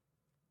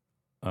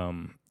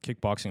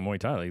kickboxing, Muay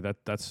Thai. Like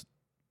that's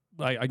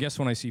I guess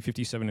when I see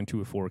 57-2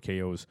 with 4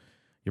 KOs,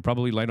 you're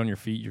probably light on your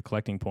feet, you're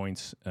collecting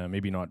points,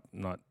 maybe not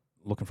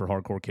looking for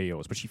hardcore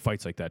KOs, but she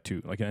fights like that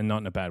too. Like, and not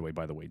in a bad way,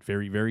 by the way.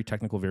 Very, very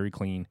technical, very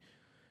clean.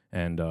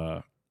 And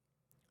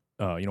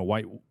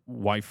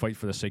why fight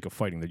for the sake of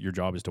fighting? That your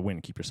job is to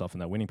win, keep yourself in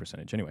that winning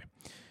percentage. Anyway.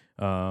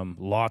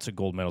 Lots of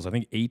gold medals. I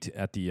think 8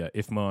 at the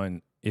IFMA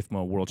and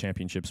IFMA World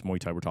Championships, Muay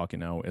Thai we're talking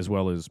now, as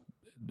well as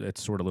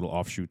it's sort of little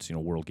offshoots,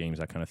 World Games,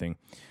 that kind of thing.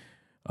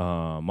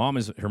 Her mom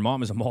is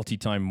a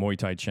multi-time Muay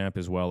Thai champ,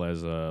 as well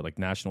as like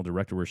national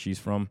director where she's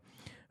from.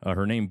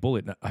 Her name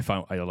Bullet,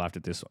 I laughed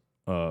at this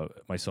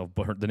myself,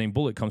 but the name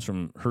Bullet comes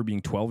from her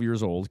being 12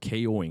 years old,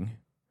 KOing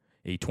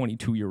a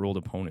 22-year-old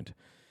opponent,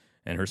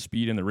 and her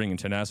speed in the ring and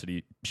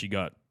tenacity, she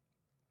got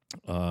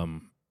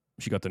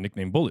the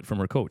nickname Bullet from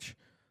her coach.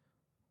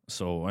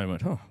 So I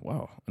went, oh,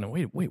 wow. And then,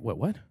 wait,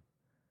 what?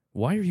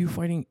 Why are you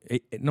fighting,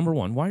 number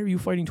one, why are you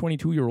fighting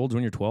 22-year-olds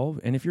when you're 12?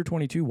 And if you're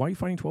 22, why are you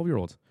fighting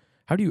 12-year-olds?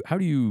 How do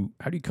you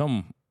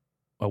come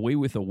away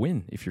with a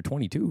win if you're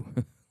 22?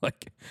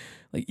 like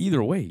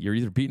either way, you're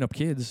either beating up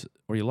kids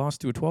or you lost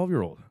to a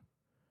 12-year-old.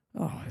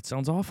 Oh, it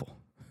sounds awful.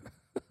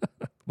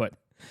 But,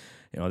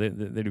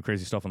 they do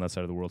crazy stuff on that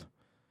side of the world.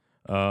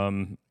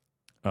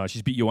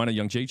 She's beat Joanna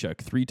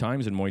Jędrzejczyk 3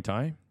 times in Muay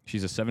Thai.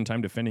 She's a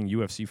 7-time defending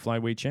UFC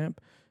flyweight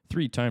champ.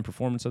 3-time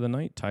performance of the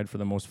night, tied for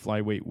the most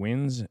flyweight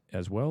wins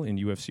as well in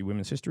UFC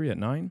women's history at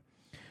 9.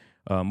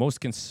 Most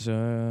consecutive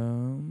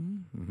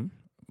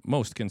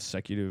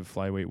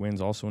flyweight wins,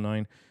 also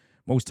 9.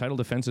 Most title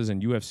defenses in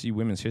UFC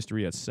women's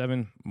history at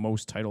 7.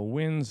 Most title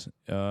wins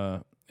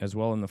as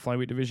well in the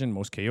flyweight division.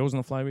 Most KOs in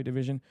the flyweight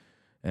division.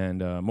 And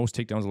most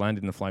takedowns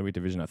landed in the flyweight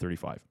division at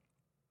 35.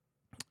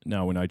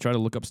 Now, when I try to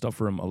look up stuff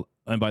for him,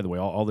 and by the way,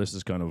 all this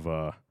is kind of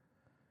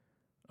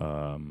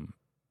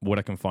what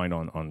I can find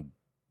on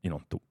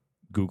the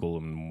Google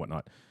and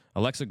whatnot.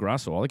 Alexa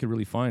Grasso, all I could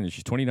really find is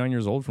she's 29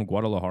 years old from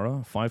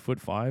Guadalajara,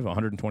 5'5",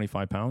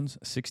 125 pounds,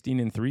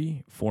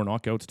 16-3, 4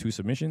 knockouts, 2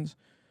 submissions.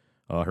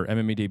 Her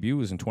MMA debut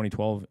was in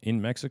 2012 in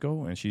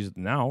Mexico, and she's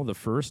now the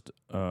first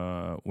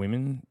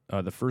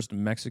first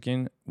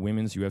Mexican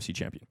women's UFC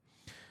champion.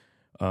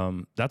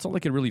 That's all I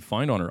could really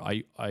find on her.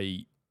 I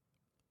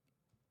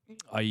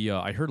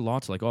heard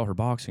lots like, her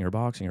boxing,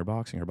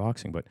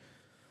 but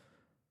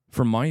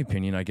from my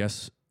opinion, I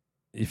guess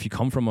if you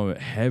come from a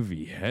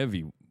heavy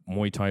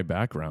Muay Thai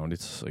background,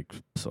 it's like,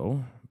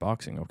 so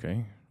boxing,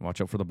 okay,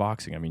 watch out for the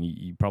boxing. I mean,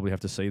 you probably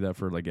have to say that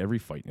for like every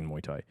fight in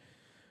Muay Thai.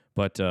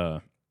 But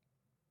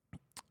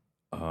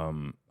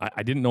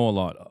I didn't know a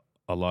lot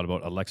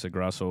about Alexa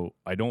Grasso.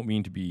 I don't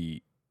mean to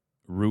be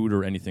rude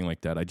or anything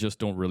like that. I just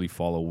don't really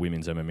follow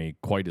women's MMA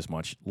quite as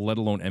much, let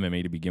alone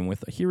MMA to begin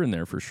with. Here and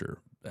there for sure.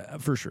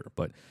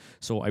 But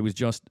so I was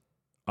just,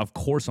 of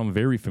course, I'm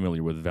very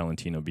familiar with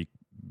Valentina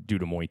due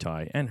to Muay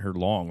Thai and her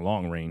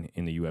long reign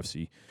in the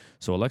UFC.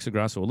 So Alexa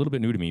Grasso, a little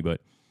bit new to me,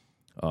 but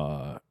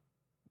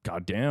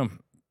goddamn,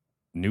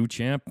 new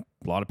champ.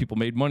 A lot of people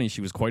made money. She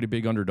was quite a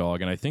big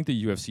underdog, and I think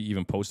the UFC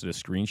even posted a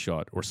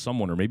screenshot or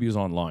someone, or maybe it was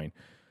online,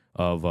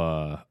 of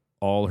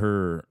all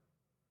her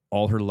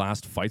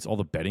last fights, all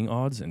the betting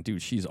odds. And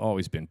dude, she's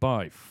always been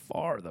by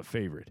far the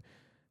favorite.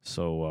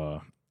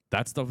 So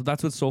that's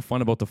what's so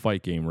fun about the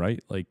fight game, right?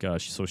 Like,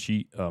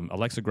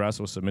 Alexa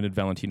Grasso submitted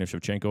Valentina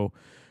Shevchenko,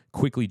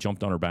 quickly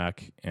jumped on her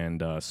back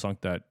and sunk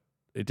that.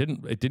 It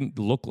didn't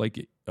look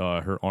like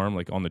her arm,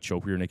 like on the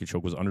choke, rear naked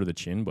choke, was under the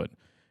chin, but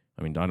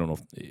I mean, I don't know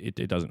if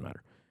it doesn't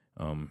matter.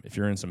 If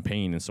you're in some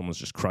pain and someone's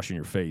just crushing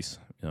your face,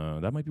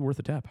 that might be worth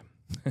a tap.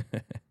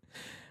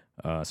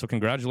 So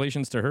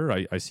congratulations to her.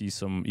 I see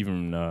some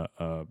even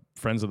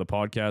friends of the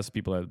podcast,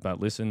 people that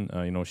listen.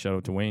 Shout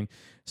out to Wayne.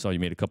 Saw you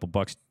made a couple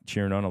bucks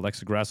cheering on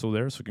Alexa Grasso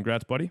there. So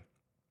congrats, buddy.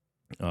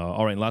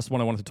 All right, last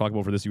one I wanted to talk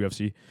about for this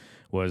UFC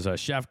was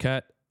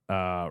Shavkat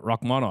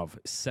Rakhmonov,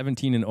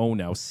 17-0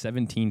 now,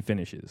 17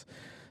 finishes.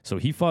 So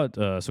he fought.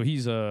 So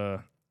he's 28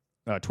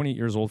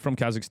 years old, from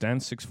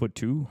Kazakhstan,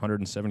 6'2",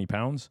 170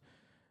 pounds.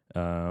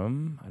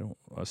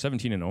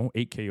 17-0,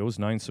 8 KOs,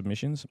 9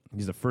 submissions.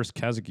 He's the first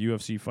Kazakh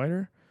UFC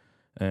fighter,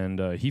 and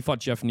he fought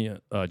Jeff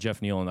Neal,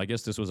 and I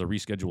guess this was a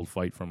rescheduled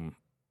fight from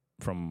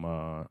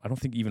I don't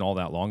think even all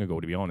that long ago,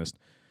 to be honest.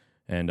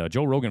 And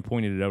Joe Rogan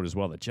pointed it out as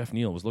well that Jeff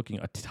Neal was looking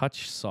a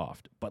touch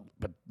soft. But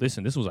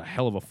listen, this was a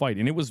hell of a fight,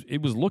 and it was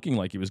looking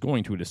like he was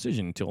going to a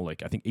decision until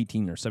like I think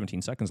 18 or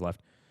 17 seconds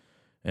left,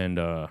 and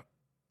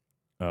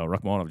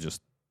Rakhmonov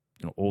just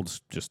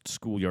just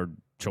schoolyard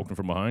choking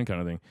from behind kind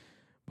of thing.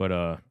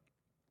 But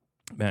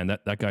man,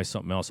 that guy's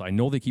something else. I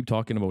know they keep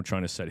talking about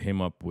trying to set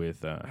him up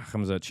with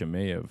Khamzat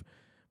Chimaev,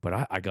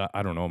 but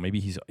I don't know. Maybe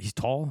he's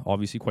tall,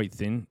 obviously quite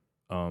thin.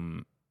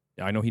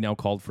 I know he now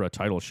called for a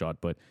title shot,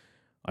 but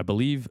I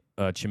believe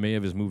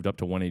Chimaev has moved up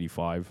to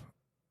 185,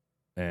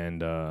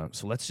 and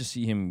so let's just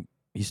see him.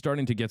 He's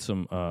starting to get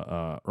some.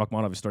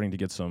 Rakhmonov is starting to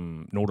get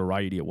some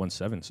notoriety at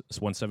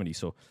 170.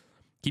 So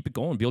keep it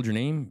going, build your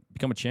name,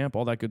 become a champ,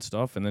 all that good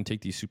stuff, and then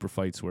take these super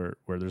fights where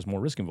there's more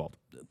risk involved.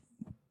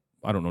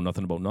 I don't know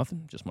nothing about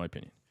nothing, just my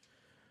opinion.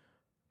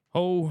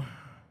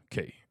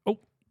 Okay. Oh,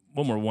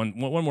 one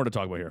more to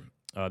talk about here.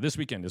 This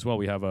weekend as well,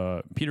 we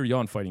have Peter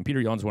Yan fighting. Peter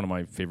Yan's one of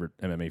my favorite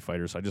MMA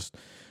fighters. I just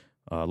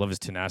love his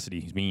tenacity.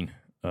 He's mean.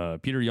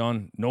 Peter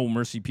Yan, no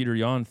mercy. Peter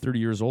Yan, 30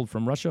 years old,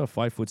 from Russia,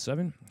 5'7",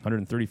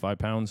 135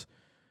 pounds.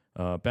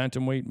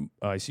 Bantamweight.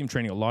 I see him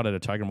training a lot at a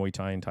Tiger Muay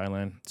Thai in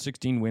Thailand.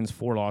 16 wins,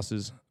 4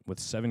 losses, with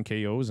 7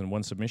 KOs and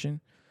 1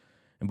 submission.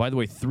 And by the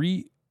way,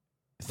 three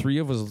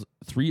of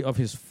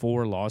his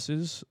 4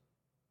 losses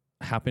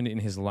happened in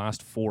his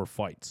last 4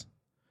 fights.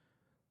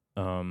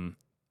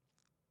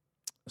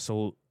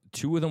 So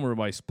 2 of them were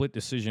by split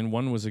decision.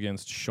 One was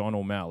against Sean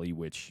O'Malley,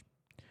 which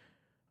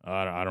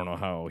I don't know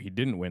how he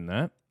didn't win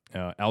that.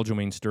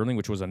 Aljamain Sterling,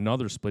 which was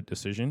another split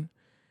decision.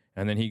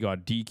 And then he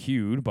got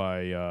DQ'd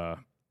by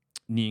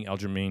kneeing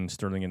Aljamain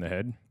Sterling in the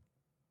head.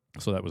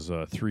 So that was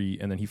 3.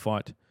 And then he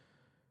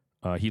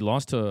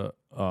lost to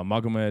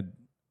Magomedov,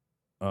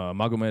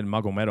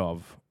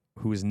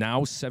 who is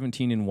now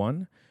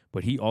 17-1,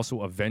 but he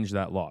also avenged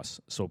that loss.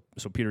 So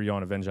Peter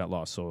Yan avenged that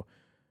loss. So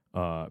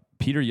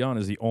Peter Yan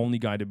is the only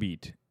guy to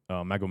beat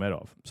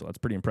Magomedov. So that's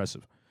pretty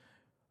impressive.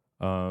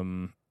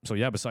 So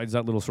yeah, besides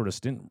that little sort of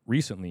stint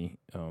recently,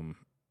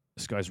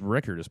 this guy's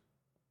record is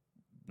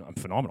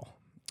phenomenal.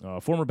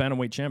 Former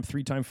bantamweight champ,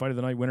 3-time Fight of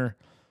the Night winner,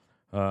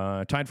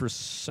 tied for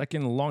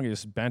second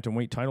longest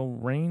bantamweight title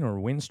reign or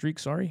win streak.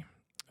 Tied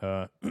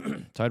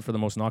for the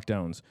most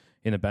knockdowns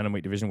in the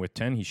bantamweight division with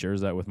 10. He shares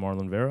that with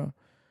Marlon Vera.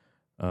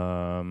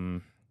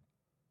 And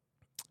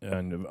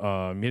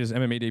made his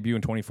MMA debut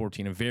in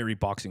 2014. A very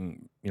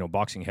boxing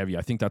heavy.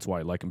 I think that's why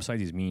I like him.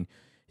 Besides, he's mean.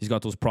 He's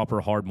got those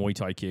proper hard Muay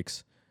Thai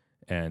kicks,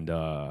 and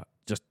I'm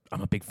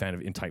a big fan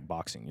of in-tight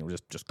boxing.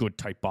 Just good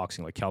tight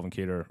boxing like Calvin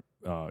Kattar,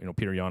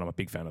 Peter Yan. I'm a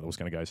big fan of those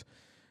kind of guys.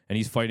 And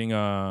he's fighting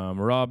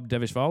Merab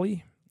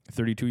Deveshvili,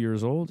 32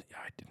 years old. Yeah,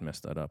 I did mess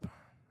that up.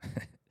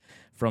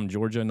 From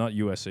Georgia, not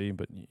USA,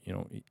 but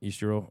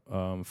East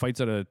Euro.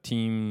 Fights at a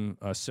team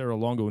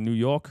Serra-Longo, New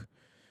York.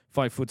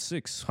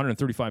 5'6",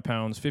 135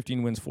 pounds,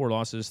 15 wins, 4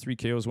 losses, 3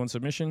 KOs, 1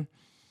 submission.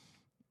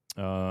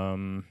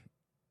 Now,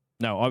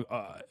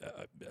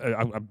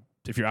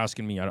 if you're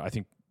asking me, I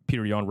think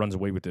Peter Yan runs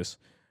away with this.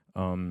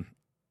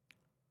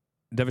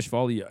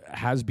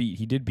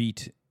 Deveshvili did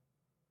beat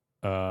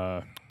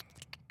Jose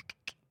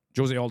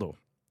Aldo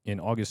in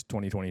August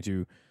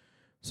 2022.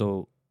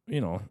 So,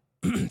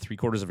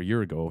 3/4 of a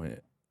year ago.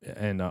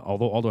 And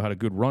although Aldo had a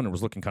good run and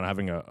was looking kind of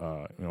having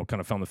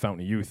kind of found the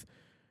fountain of youth,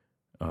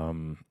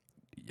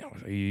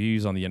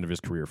 he's on the end of his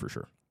career for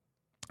sure.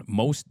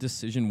 Most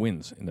decision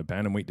wins in the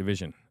bantamweight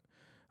division,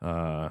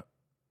 and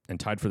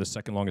tied for the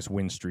second longest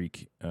win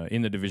streak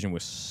in the division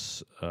with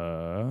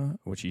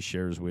which he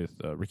shares with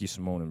Ricky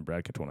Simone and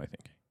Brad Catone, I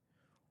think.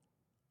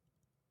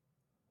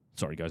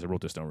 Sorry, guys, I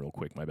wrote this down real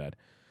quick. My bad.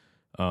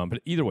 But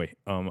either way,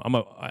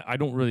 I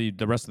don't really.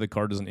 The rest of the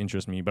card doesn't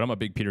interest me, but I'm a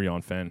big Peter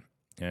Yan fan,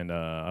 and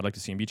I'd like to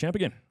see him be champ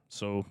again.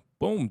 So,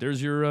 boom,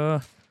 there's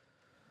your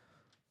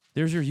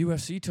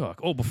UFC talk.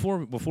 Oh,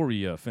 before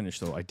we finish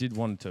though, I did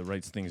want to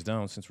write things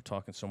down since we're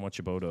talking so much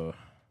about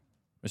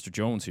Mr.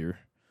 Jones here.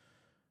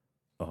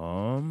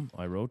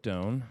 I wrote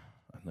down.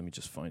 Let me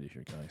just find it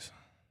here, guys.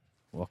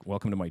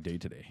 Welcome to my day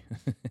today.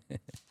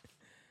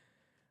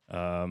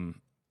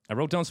 I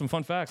wrote down some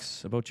fun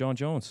facts about Jon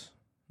Jones.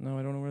 No,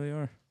 I don't know where they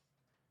are.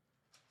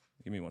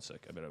 Give me 1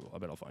 sec. I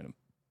bet I'll find them.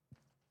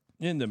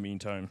 In the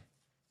meantime,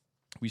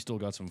 we still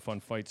got some fun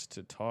fights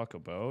to talk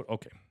about.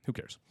 Okay, who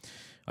cares?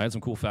 I had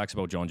some cool facts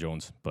about Jon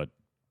Jones, but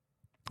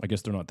I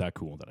guess they're not that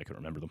cool that I could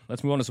remember them.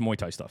 Let's move on to some Muay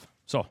Thai stuff.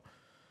 So,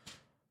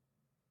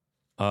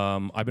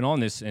 I've been on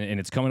this, and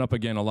it's coming up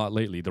again a lot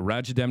lately, the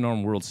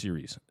Rajadamnern World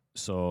Series.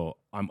 So,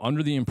 I'm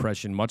under the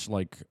impression, much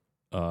like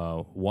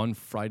One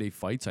Friday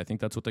Fights, I think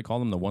that's what they call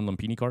them, the One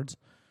Lumpini cards.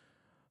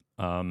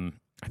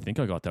 I think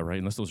I got that right,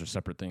 unless those are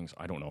separate things.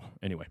 I don't know.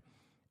 Anyway,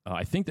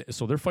 I think that,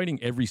 so they're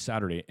fighting every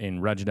Saturday in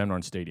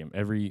Rajadamnern Stadium.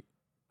 Every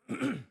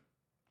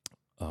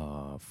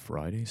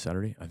Friday,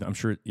 Saturday? I'm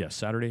sure, yeah,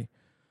 Saturday,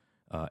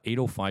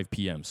 8:05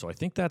 p.m. So I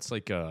think that's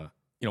like,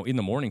 in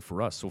the morning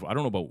for us. So I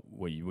don't know about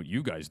what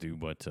you guys do,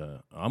 but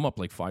I'm up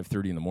like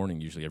 5:30 in the morning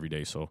usually every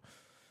day. So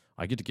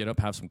I get to get up,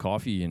 have some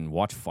coffee, and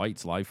watch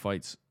fights, live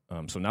fights.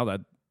 So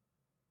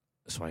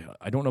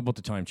I don't know about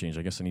the time change.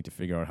 I guess I need to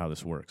figure out how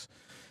this works.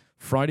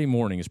 Friday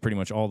morning is pretty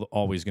much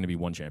always going to be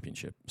one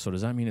championship. So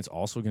does that mean it's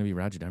also going to be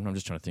Rajadamnern? I'm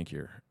just trying to think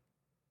here.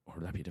 Or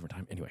would that be a different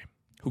time? Anyway,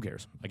 who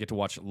cares? I get to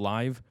watch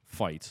live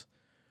fights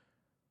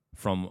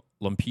from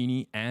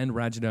Lumpini and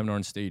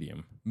Rajadamnern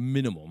Stadium,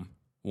 minimum,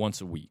 once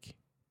a week.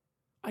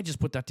 I just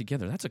put that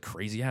together. That's a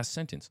crazy-ass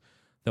sentence.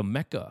 The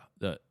Mecca,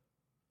 the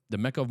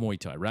Mecca of Muay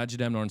Thai,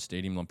 Rajadamnern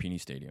Stadium, Lumpini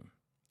Stadium.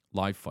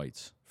 Live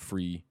fights,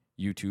 free,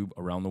 YouTube,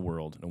 around the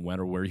world, no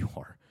matter where you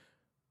are,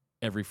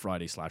 every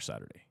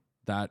Friday/Saturday.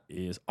 That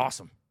is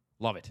awesome.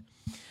 Love it.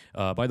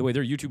 By the way,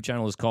 their YouTube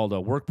channel is called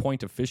Work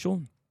Point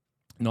Official.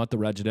 Not the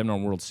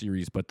Rajadamnern World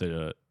Series, but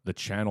the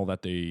channel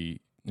that they,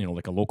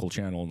 like a local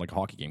channel, like a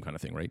hockey game kind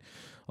of thing, right?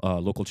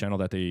 Local channel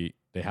that they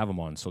have them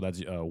on. So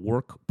that's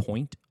Work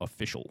Point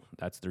Official.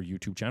 That's their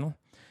YouTube channel.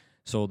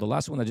 So the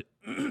last one that,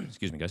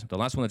 excuse me, guys, the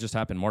last one that just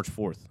happened, March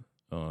 4th.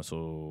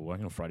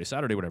 Friday,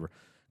 Saturday, whatever.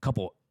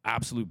 Couple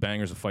absolute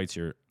bangers of fights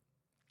here.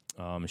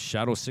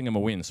 Shadow Singham a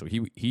win. So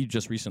he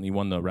just recently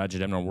won the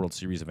Rajadamnern World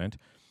Series event.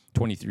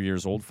 23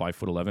 years old,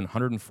 5'11",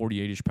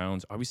 148-ish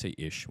pounds. I always say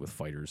ish with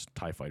fighters,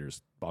 Thai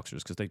fighters,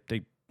 boxers, because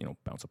they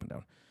bounce up and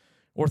down.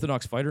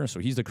 Orthodox fighter, so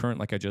he's the current,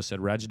 like I just said,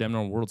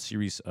 Rajadamnern World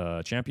Series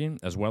champion,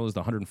 as well as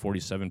the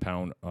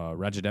 147-pound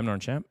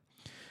Rajadamnern champ.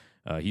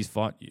 He's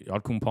fought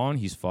Yadkumpan,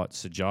 he's fought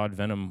Sajjad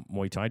Venom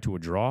Muay Thai to a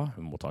draw,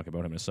 and we'll talk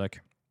about him in a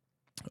sec.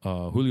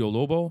 Julio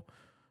Lobo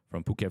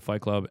from Phuket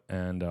Fight Club,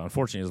 and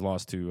unfortunately has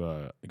lost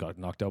to, got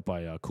knocked out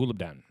by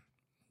Kulabdan.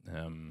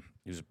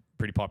 He was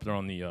pretty popular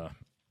on the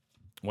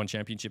one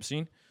championship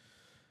scene.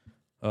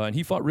 And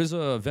he fought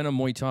Riza Venom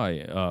Muay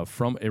Thai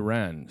from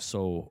Iran.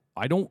 So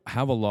I don't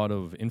have a lot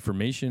of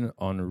information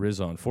on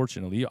Riza,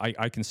 unfortunately.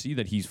 I can see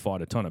that he's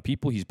fought a ton of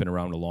people. He's been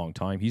around a long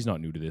time. He's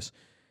not new to this.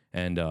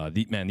 And,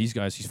 these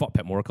guys, he's fought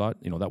Pet Morcott.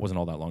 That wasn't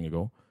all that long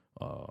ago.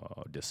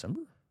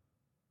 December?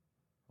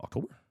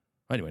 October?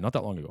 Anyway, not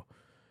that long ago.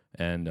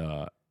 And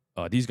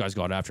these guys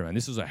got after him. And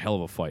this was a hell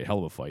of a fight.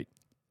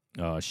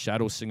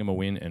 Shadow Singham a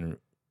win and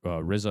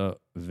Riza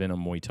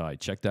Venom Muay Thai.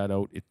 Check that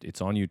out.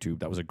 It's on YouTube.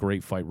 That was a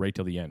great fight right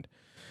till the end.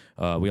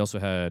 Everyone also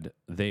had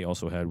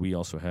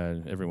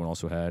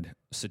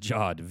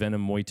Sajjad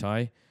Venom Muay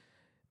Thai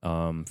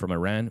from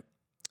Iran.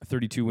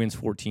 32 wins,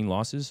 14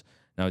 losses.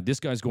 Now,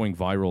 this guy's going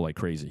viral like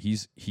crazy.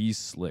 He's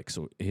slick.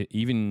 So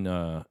even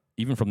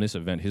from this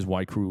event, his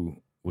Y crew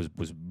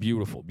was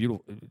beautiful.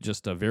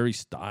 Just a very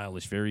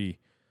stylish, very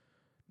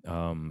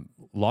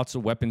lots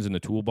of weapons in the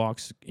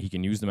toolbox. He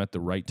can use them at the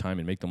right time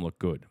and make them look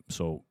good.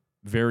 So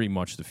very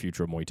much the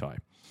future of Muay Thai.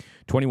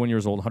 21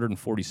 years old,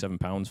 147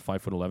 pounds,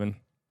 5'11".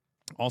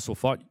 Also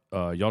fought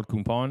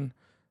Yadkumpan.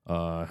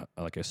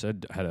 Like I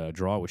said, had a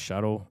draw with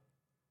Shadow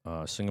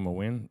Singham a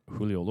win,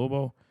 Julio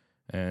Lobo,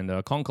 and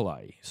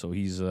Konkalai. So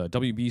he's a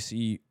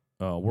WBC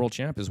world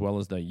champ as well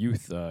as the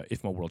youth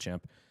IFMA world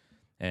champ.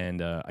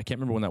 And I can't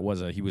remember when that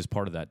was. He was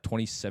part of that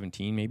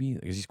 2017 maybe,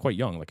 because he's quite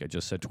young, like I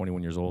just said,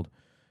 21 years old.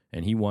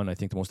 And he won, I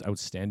think, the most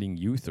outstanding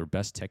youth or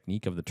best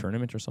technique of the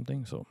tournament or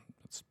something. So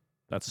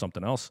that's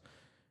something else.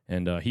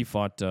 And he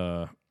fought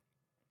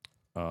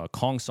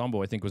Kong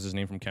Sambo, I think was his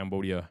name, from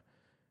Cambodia.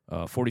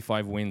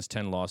 45 wins,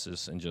 10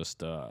 losses, and just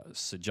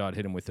Sajjad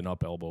hit him with an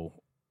up elbow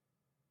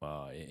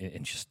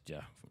and just,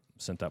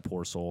 sent that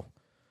poor soul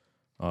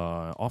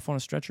off on a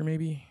stretcher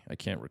maybe? I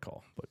can't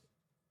recall,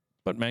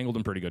 but mangled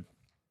him pretty good.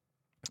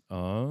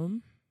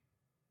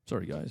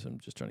 Sorry, guys. I'm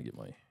just trying to get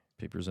my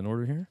papers in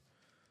order here.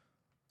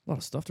 A lot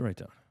of stuff to write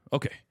down.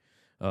 Okay.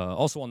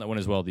 Also on that one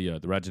as well, the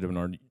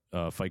Rajadamnern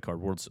fight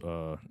card World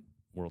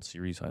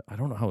Series. I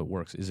don't know how it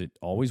works. Is it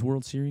always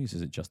World Series?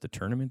 Is it just the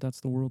tournament that's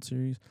the World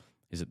Series?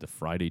 Is it the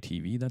Friday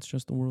TV that's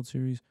just the World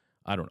Series?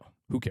 I don't know.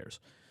 Who cares?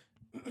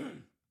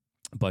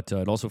 But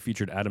it also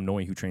featured Adam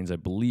Noy, who trains, I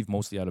believe,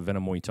 mostly out of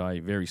Venom Muay Thai.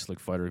 Very slick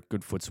fighter,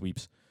 good foot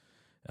sweeps.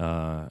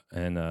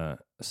 And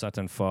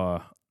Satan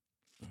Fa,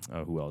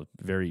 who else?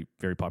 Very,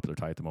 very popular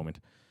Thai at the moment.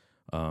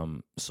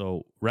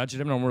 So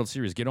Rajadamnern World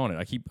Series, get on it.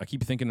 I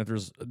keep thinking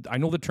that I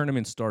know the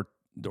tournaments start,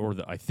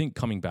 I think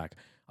coming back.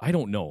 I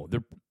don't know.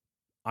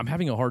 I'm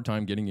having a hard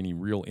time getting any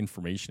real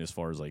information as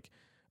far as like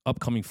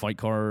upcoming fight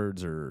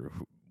cards or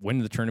when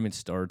the tournament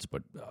starts,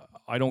 but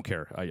I don't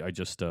care. I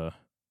just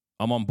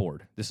I'm on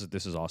board. This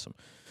is awesome.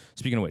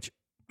 Speaking of which,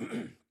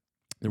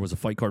 there was a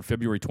fight card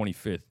February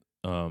 25th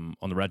on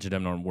the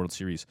Rajadamnern World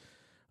Series.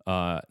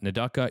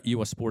 Nadaka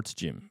Iwa Sports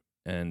Gym,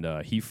 and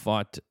he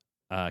fought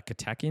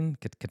Katakin.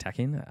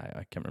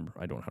 I can't remember.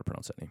 I don't know how to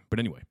pronounce that name. But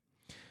anyway,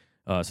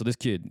 so this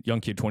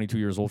young kid, 22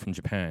 years old from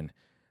Japan,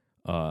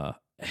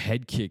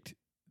 head kicked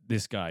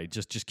this guy.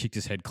 Just kicked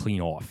his head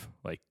clean off.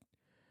 Like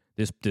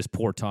this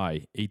poor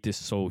Thai ate this.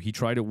 So he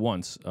tried it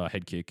once,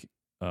 head kick,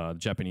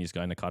 Japanese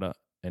guy Nakata,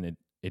 and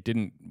it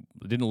didn't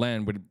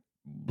land, but it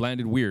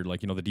landed weird.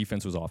 Like, the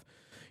defense was off.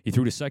 He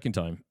threw it a second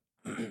time.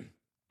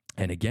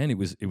 And again, it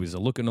was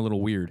looking a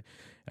little weird.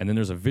 And then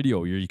there's a video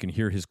where you can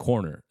hear his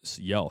corner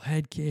yell,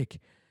 head kick,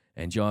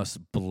 and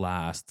just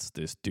blasts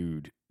this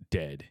dude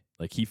dead.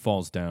 Like, he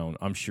falls down.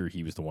 I'm sure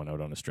he was the one out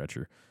on a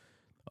stretcher.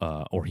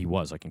 Or he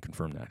was. I can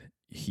confirm that.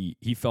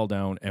 He fell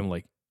down, and,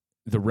 like,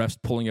 the ref's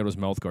pulling out his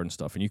mouth guard and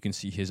stuff, and you can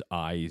see his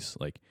eyes,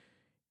 like,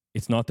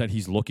 it's not that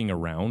he's looking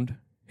around.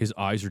 His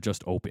eyes are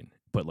just open.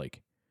 But,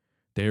 like,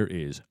 there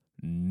is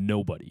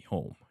nobody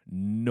home.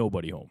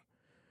 Nobody home.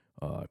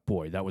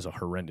 Boy, that was a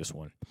horrendous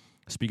one.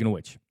 Speaking of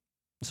which,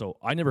 so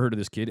I never heard of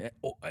this kid.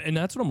 And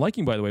that's what I'm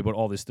liking, by the way, about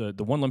all this. The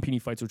one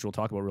Lumpini fights, which we'll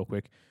talk about real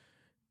quick.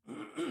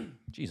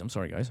 Jeez, I'm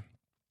sorry, guys.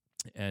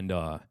 And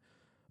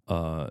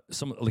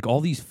some, like,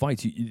 all these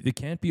fights, they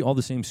can't be all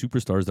the same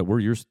superstars that we're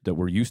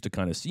used to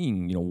kind of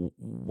seeing, you know,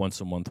 once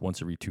a month,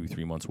 once every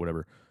 2-3 months,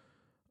 whatever.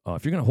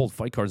 If you're going to hold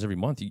fight cards every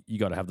month, you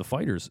got to have the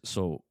fighters.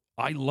 So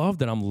I love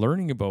that I'm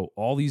learning about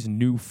all these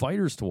new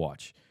fighters to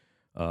watch.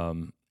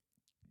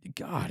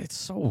 God,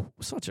 it's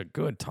such a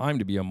good time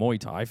to be a Muay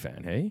Thai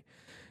fan, hey?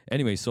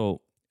 Anyway,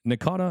 so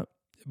Nakata,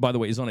 by the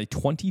way, is on a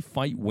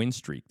 20-fight win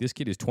streak. This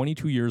kid is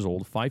 22 years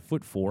old,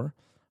 5'4",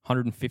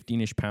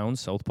 115-ish pounds,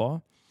 southpaw.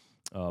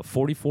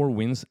 44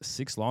 wins,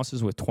 6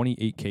 losses with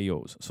 28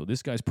 KOs. So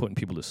this guy's putting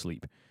people to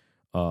sleep.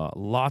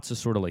 Lots of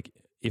sort of like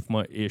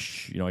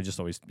IFMA-ish, you know,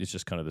 it's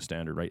just kind of the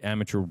standard, right?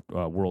 Amateur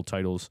world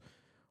titles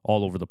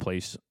all over the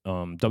place.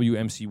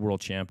 WMC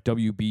world champ,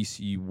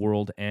 WBC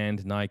world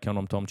and Nai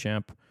Kanamtom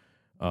champ.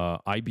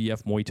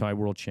 IBF Muay Thai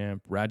world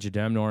champ,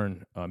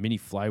 Rajadamnar mini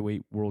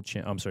flyweight world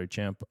champ,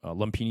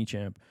 Lumpini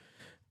champ.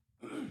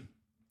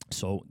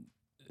 So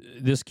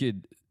this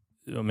kid,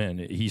 oh man,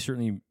 he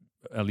certainly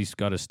at least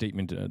got a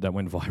statement that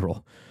went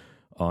viral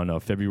on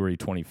February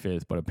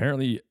 25th. But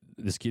apparently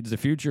this kid's the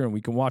future and we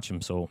can watch him.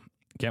 So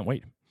can't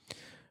wait.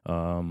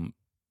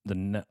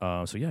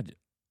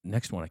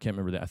 Next one, I can't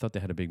remember that. I thought they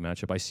had a big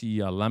matchup. I see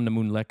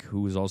Lamnamun Lek,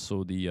 who is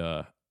also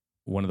the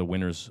one of the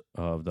winners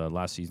of the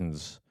last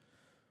season's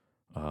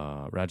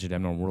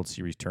Rajadamnar World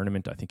Series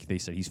tournament. I think they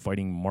said he's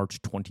fighting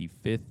March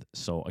 25th.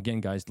 So again,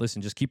 guys,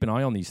 listen, just keep an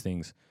eye on these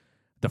things.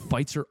 The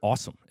fights are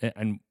awesome.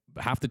 And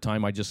half the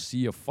time I just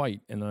see a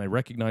fight and then I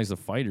recognize the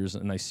fighters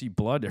and I see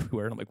blood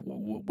everywhere. And I'm like,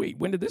 wait,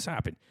 when did this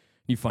happen?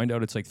 And you find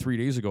out it's like 3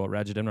 days ago at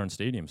Rajadamnar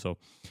Stadium. So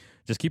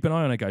just keep an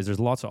eye on it, guys. There's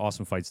lots of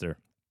awesome fights there.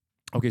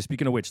 Okay,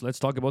 speaking of which, let's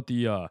talk about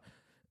the, I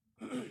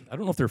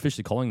don't know if they're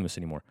officially calling them this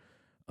anymore.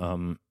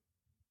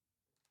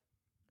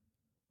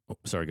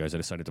 Sorry, guys. I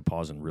decided to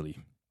pause and really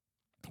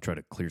try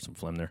to clear some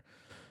phlegm there.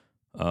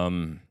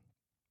 The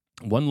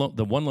one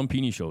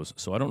Lumpini shows.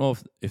 So I don't know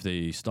if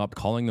they stopped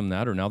calling them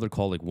that or now they're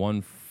called like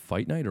One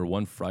Fight Night or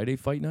One Friday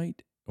Fight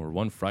Night or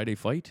One Friday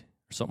Fight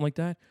or something like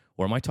that.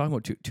 Or am I talking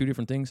about two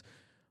different things?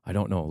 I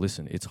don't know.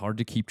 Listen, it's hard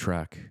to keep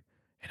track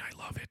and I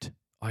love it.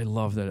 I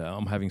love that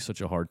I'm having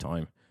such a hard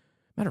time.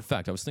 Matter of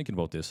fact, I was thinking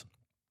about this.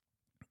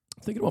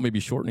 I'm thinking about maybe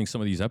shortening some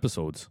of these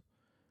episodes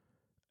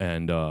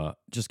and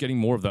just getting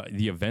more of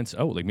the events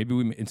out. Like maybe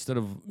we, instead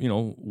of, you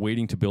know,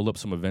 waiting to build up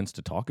some events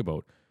to talk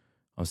about,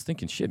 I was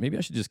thinking, shit, maybe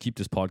I should just keep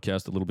this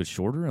podcast a little bit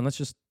shorter and let's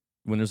just,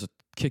 when there's a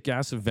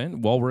kick-ass event,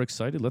 while we're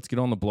excited, let's get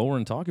on the blower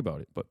and talk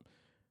about it. But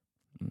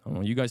I don't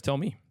know, you guys tell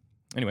me.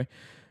 Anyway,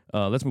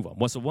 let's move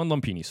on. So one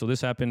Lumpini. So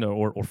this happened,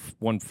 or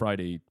one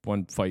Friday,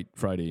 one fight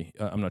Friday.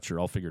 I'm not sure.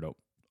 I'll figure it out.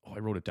 Oh, I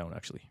wrote it down,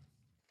 actually.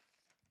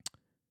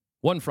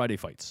 One Friday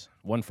fights.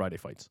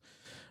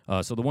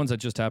 So the ones that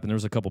just happened, there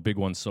was a couple big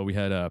ones. So we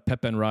had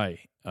Pep Ben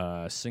Rai,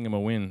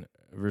 Singama Win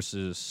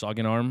versus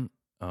Saganarm.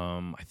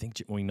 I think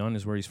Jitmoy Nun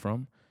is where he's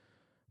from.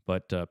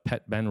 But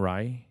Pet Ben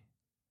Rai,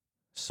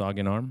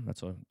 Saganarm,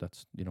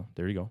 that's you know,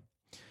 there you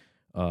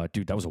go.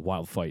 Dude, that was a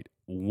wild fight.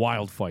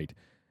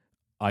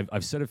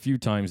 I've said a few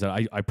times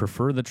that I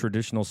prefer the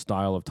traditional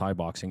style of Thai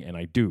boxing, and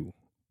I do.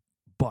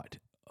 But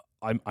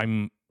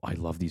I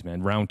love these,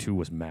 man. Round 2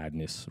 was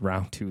madness.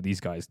 Round 2, these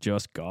guys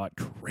just got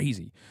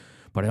crazy.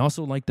 But I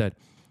also like that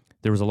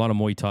there was a lot of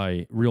Muay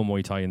Thai, real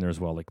Muay Thai in there as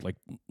well.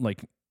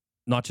 Like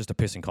not just a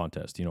pissing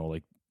contest, you know,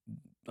 like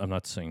I'm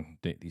not saying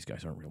these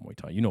guys aren't real Muay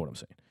Thai. You know what I'm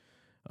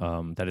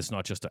saying. That it's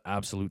not just an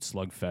absolute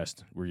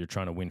slugfest where you're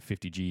trying to win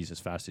 50 Gs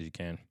as fast as you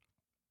can.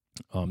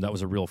 That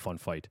was a real fun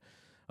fight.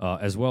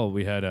 As well,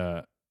 we had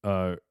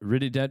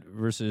Rididet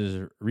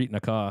versus Reet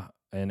Naka.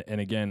 And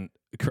again,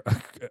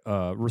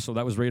 so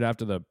that was right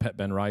after the Pet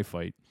Ben Rai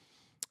fight.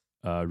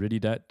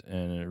 Rididet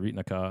and Reet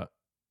Naka.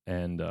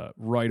 And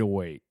right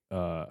away,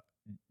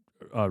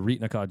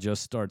 Reet Naka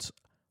just starts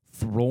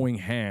throwing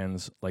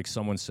hands like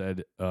someone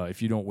said,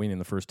 if you don't win in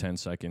the first 10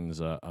 seconds,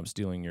 I'm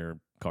stealing your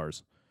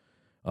cars.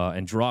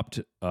 And dropped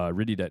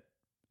Rididet.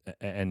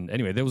 And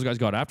anyway, those guys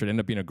got after it. It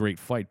ended up being a great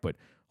fight. But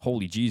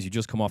holy geez, you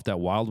just come off that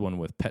wild one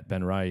with Pet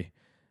Ben Rai.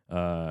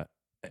 And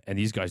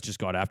these guys just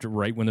got after it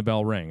right when the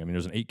bell rang. I mean,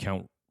 there's an 8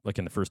 count like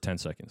in the first 10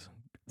 seconds.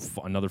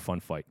 Another fun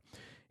fight.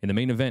 In the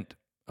main event,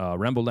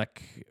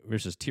 Rambolek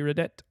versus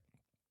Tiradet.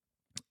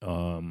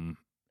 And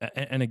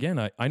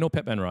again, I know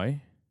Pet Ben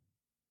Rai.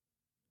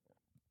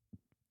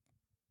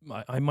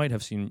 I might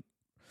have seen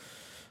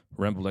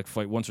Rambolek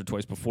fight once or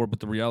twice before, but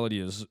the reality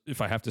is,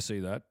 if I have to say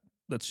that,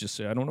 let's just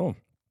say I don't know.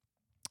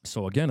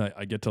 So again,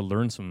 I get to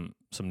learn some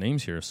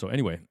names here. So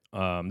anyway,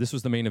 this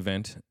was the main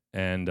event,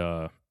 and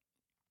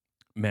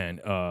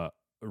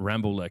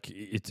Rambolek,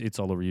 it's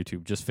all over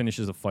YouTube. Just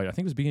finishes the fight. I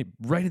think it was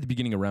right at the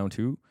beginning of round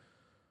 2.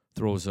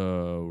 Throws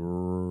a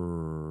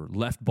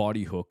left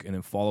body hook and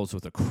then follows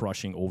with a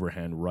crushing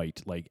overhand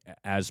right, like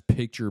as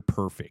picture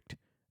perfect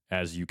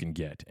as you can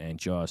get, and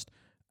just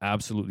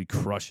absolutely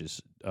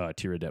crushes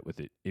Tiradet with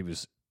it. It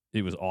was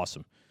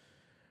awesome.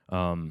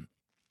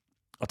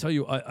 I'll tell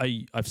you,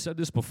 I've said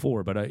this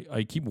before, but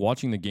I keep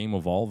watching the game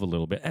evolve a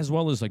little bit, as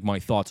well as like my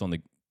thoughts on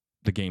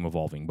the game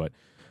evolving. But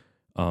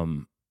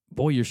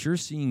boy, you're sure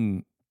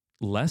seeing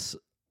less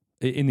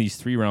in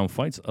these 3-round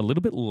fights, a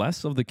little bit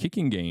less of the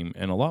kicking game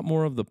and a lot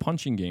more of the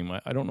punching game.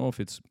 I don't know if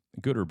it's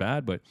good or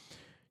bad, but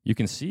you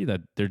can see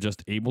that they're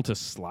just able to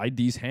slide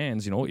these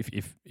hands. You know,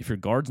 if your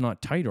guard's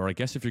not tight, or I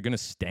guess if you're going to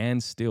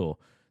stand still,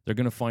 they're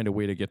going to find a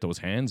way to get those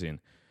hands in.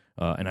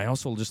 And I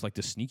also just like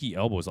the sneaky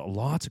elbows.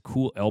 Lots of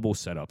cool elbow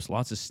setups,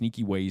 lots of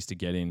sneaky ways to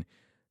get in,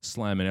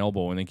 slam an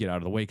elbow, and then get out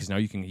of the way. Because now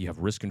you have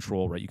wrist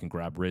control, right? You can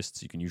grab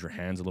wrists, you can use your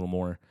hands a little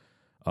more,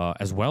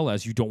 as well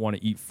as you don't want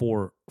to eat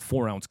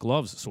 4-ounce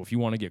gloves. So if you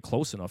want to get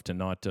close enough to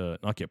not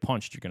get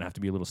punched, you're going to have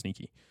to be a little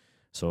sneaky.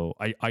 So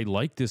I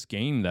like this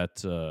game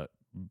that's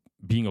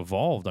being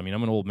evolved. I mean,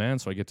 I'm an old man,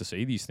 so I get to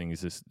say these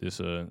things.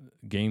 This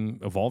game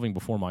evolving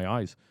before my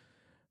eyes.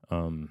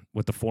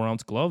 With the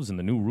 4-ounce gloves and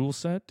the new rule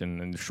set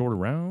and the shorter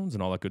rounds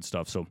and all that good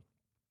stuff. So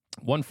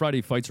one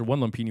Friday fights or one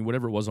Lumpini,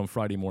 whatever it was on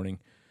Friday morning.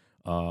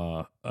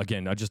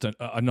 Again, just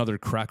another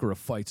cracker of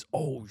fights.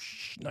 Oh,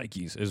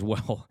 Nikes as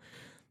well.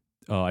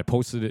 I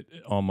posted it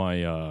on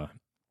my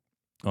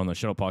on the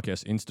Shadow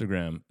Podcast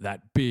Instagram.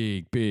 That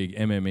big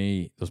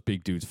MMA, those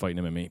big dudes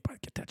fighting MMA.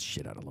 But get that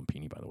shit out of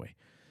Lumpini, by the way.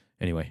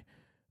 Anyway,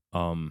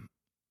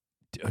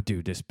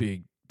 dude, this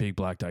big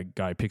black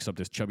guy picks up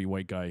this chubby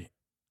white guy,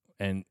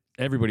 and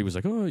everybody was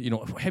like, oh, you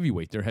know,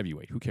 heavyweight. They're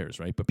heavyweight. Who cares,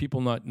 right? But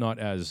people not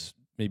as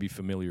maybe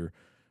familiar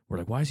were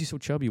like, why is he so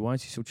chubby? Why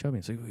is he so chubby?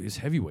 It's like, it's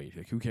heavyweight.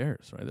 Like, who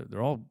cares, right?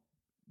 They're all,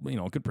 you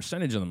know, a good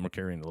percentage of them are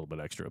carrying a little bit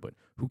extra, but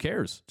who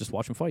cares? Just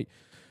watch him fight.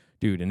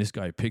 Dude, and this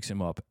guy picks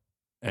him up,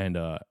 and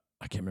I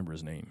can't remember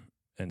his name,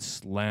 and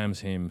slams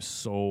him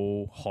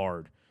so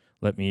hard.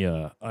 Let me,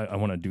 I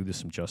want to do this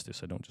some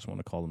justice. I don't just want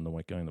to call him the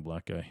white guy and the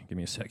black guy. Give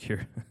me a sec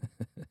here.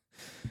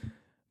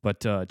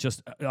 But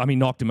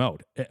knocked him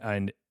out.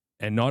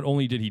 And not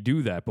only did he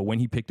do that, but when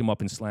he picked him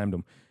up and slammed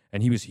him,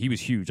 and he was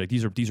huge. Like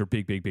these are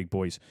big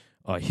boys.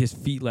 His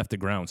feet left the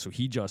ground, so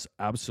he just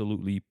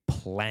absolutely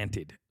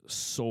planted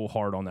so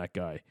hard on that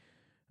guy.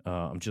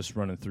 I'm just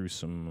running through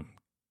some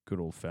good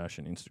old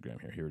fashioned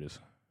Instagram here. Here it is.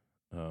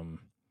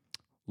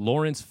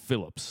 Lawrence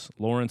Phillips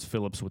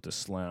with the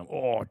slam.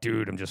 Oh,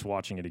 dude, I'm just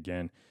watching it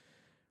again.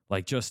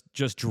 Like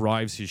just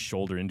drives his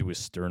shoulder into his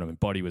sternum, and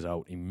Buddy was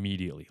out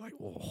immediately. Like,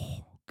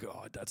 oh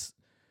God, that's.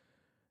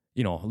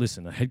 You know,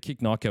 listen, a head kick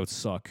knockouts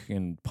suck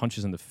and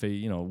punches in the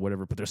face, you know,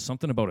 whatever. But there's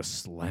something about a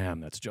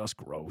slam that's just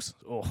gross.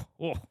 When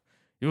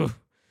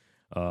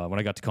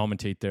I got to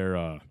commentate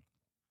there,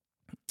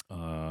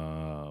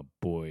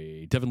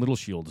 Devin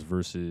Littleshields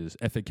versus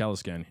Efe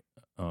Kaliskan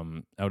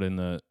out in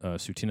the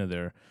Sutina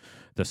there,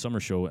 the summer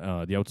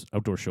show, the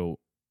outdoor show.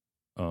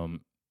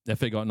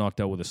 Efe got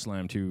knocked out with a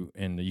slam too,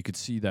 and you could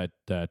see that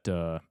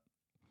Efe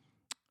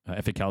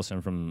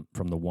Kaliskan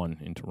from the one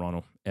in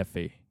Toronto.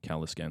 Efe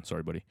Kaliskan,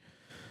 sorry, buddy.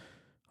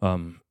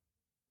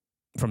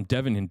 From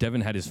Devin, and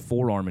Devin had his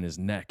forearm in his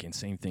neck, and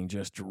same thing,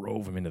 just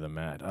drove him into the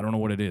mat. I don't know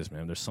what it is,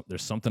 man.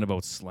 There's something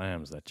about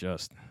slams that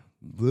just.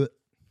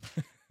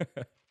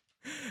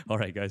 All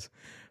right, guys.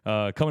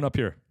 Coming up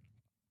here,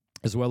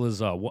 as well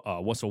as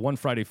one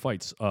Friday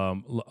fights.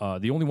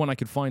 The only one I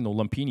could find, though,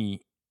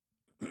 Lumpini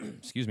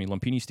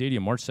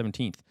Stadium, March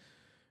 17th.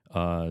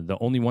 The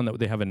only one that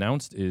they have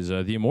announced is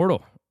the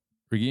Immortal,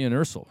 Regian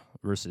Ursel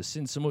versus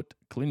Sinsamut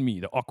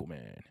Klinmi, the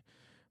Aquaman.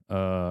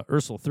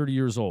 Ursel, 30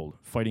 years old,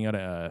 fighting out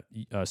of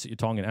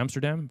Sietong in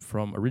Amsterdam,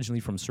 originally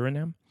from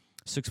Suriname,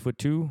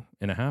 6'2.5".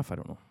 I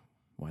don't know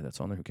why that's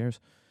on there. Who cares?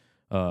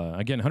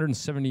 Again,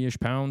 170-ish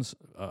pounds,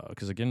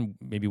 because again,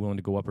 maybe willing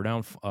to go up or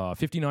down.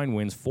 59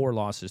 wins, 4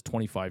 losses,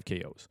 25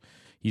 KOs.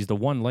 He's the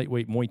one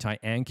lightweight Muay Thai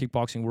and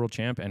kickboxing world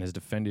champ, and has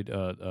defended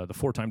the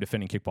 4-time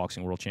defending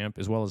kickboxing world champ,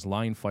 as well as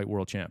lion fight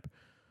world champ.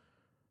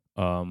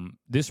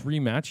 This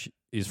rematch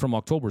is from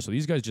October, so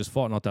these guys just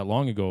fought not that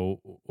long ago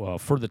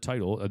for the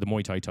title, the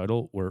Muay Thai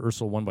title, where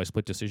Ursel won by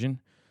split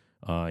decision.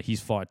 He's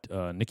fought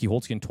Nicky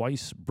Holtzkin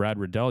twice, Brad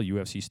Riddell,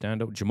 UFC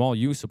standout, Jamal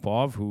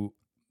Yusupov, who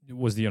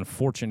was the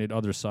unfortunate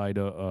other side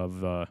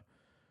of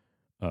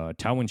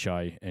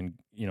Tawanchai, and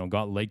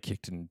got leg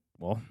kicked and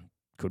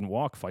couldn't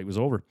walk. Fight was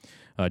over.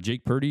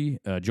 Jake Purdy,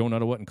 Joe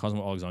Nuttawut, and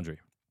Cosmo Alexandre.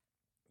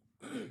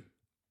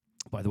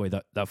 By the way,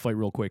 that fight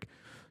real quick,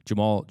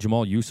 Jamal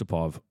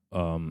Yusupov.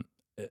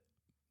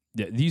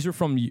 Yeah, these are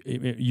from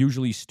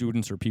usually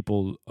students or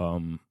people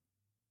and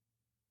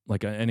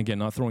again,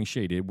 not throwing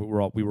shade. We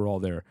were all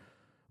there,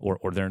 or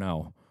there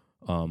now,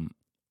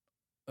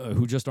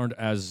 who just aren't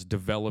as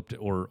developed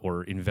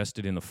or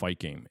invested in the fight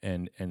game,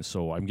 and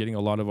so I'm getting a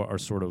lot of our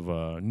sort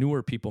of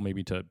newer people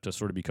maybe to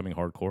sort of becoming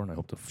hardcore, and I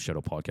hope the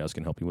Shadow Podcast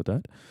can help you with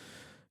that.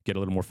 Get a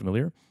little more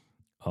familiar.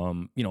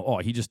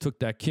 He just took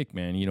that kick,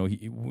 man.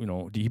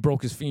 He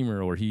broke his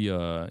femur, or he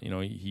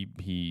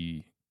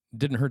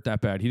didn't hurt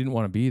that bad. He didn't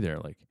want to be there.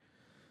 Like,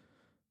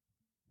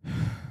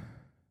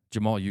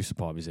 Jamal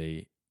Yusupov is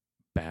a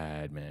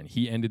bad man.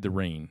 He ended the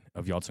reign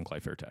of Yodson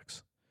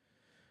Fairtex.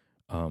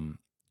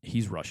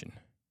 He's Russian.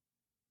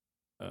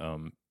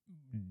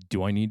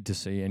 Do I need to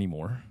say any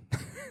more?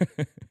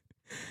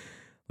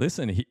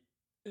 Listen,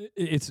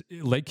 it's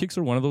leg kicks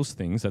are one of those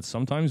things that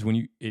sometimes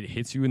when it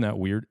hits you in that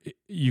weird,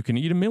 you can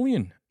eat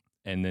 1,000,000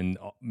 and then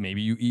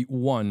maybe you eat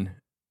one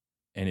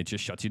and it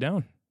just shuts you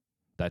down.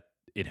 That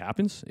it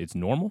happens. It's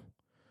normal.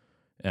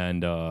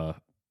 And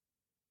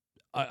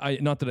I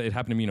not that it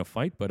happened to me in a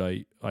fight, but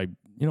I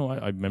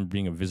remember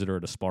being a visitor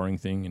at a sparring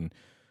thing, and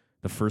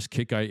the first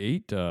kick I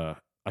ate,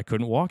 I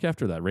couldn't walk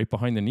after that, right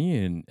behind the knee,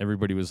 and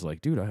everybody was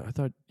like, dude, I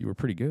thought you were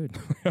pretty good.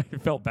 I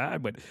felt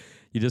bad, but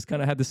you just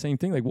kind of had the same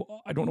thing. Like,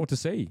 well, I don't know what to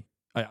say.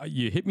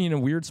 You hit me in a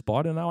weird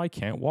spot, and now I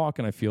can't walk,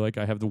 and I feel like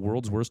I have the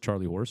world's worst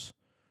Charlie horse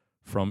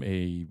from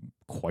a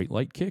quite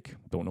light kick.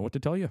 Don't know what to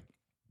tell you.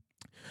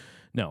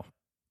 Now,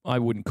 I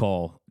wouldn't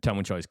call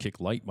Taemin Chai's kick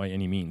light by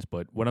any means,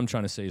 but what I'm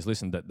trying to say is,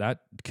 listen, that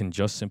can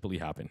just simply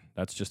happen.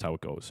 That's just how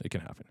it goes. It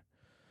can happen.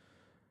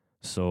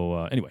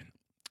 So anyway,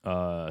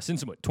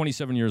 Sinsamut,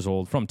 27 years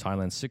old, from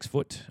Thailand, 6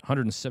 foot,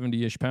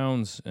 170-ish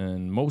pounds,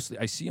 and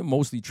I see him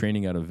mostly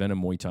training out of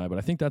Venom Muay Thai, but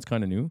I think that's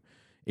kind of new.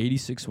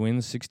 86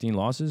 wins, 16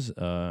 losses,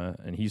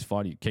 and he's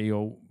fought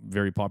KO,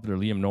 very popular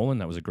Liam Nolan.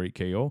 That was a great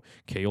KO.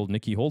 KO'd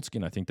Nicky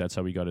Holtzkin. I think that's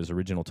how he got his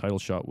original title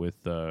shot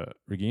with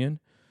Regian.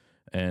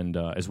 And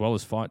as well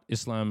as fought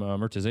Islam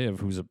Murtazaev,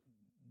 who's a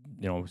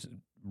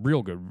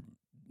real good,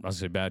 I was going to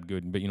say bad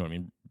good, but you know what I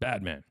mean,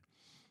 bad man.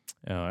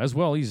 As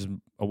well, he's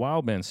a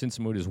wild man.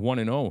 Sinsamut is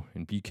 1-0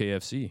 in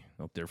BKFC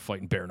up there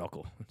fighting bare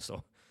knuckle.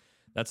 So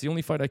that's the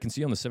only fight I can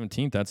see on the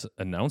 17th. That's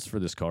announced for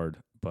this card.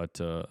 But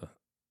I'll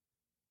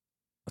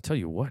tell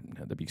you what,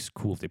 that'd be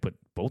cool if they put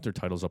both their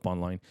titles up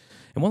online.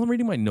 And while I'm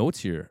reading my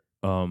notes here,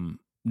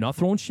 not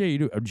throwing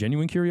shade, a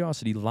genuine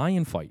curiosity,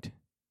 Lion Fight.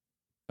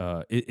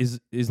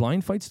 Is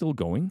Lion Fight still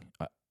going?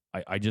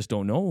 I just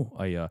don't know.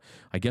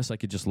 I guess I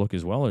could just look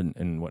as well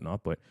and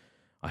whatnot, but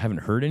I haven't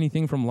heard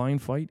anything from Lion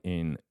Fight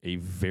in a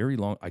very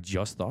long. I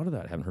just thought of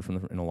that. I haven't heard from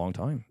them in a long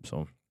time.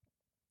 So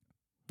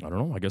I don't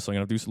know. I guess I'm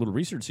gonna do a little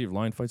research, see if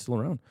Lion Fight's still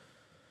around.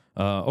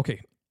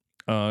 Okay.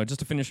 Just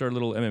to finish our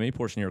little MMA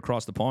portion here,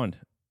 across the pond,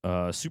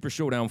 Super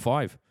Showdown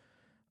 5.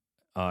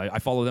 I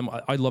follow them.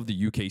 I love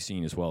the UK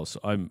scene as well. So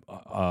I'm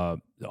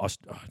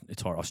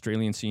it's hard.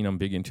 Australian scene. I'm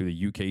big into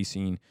the UK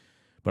scene.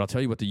 But I'll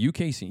tell you what, the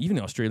UK scene, even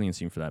the Australian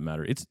scene for that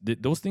matter,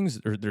 those things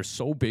they're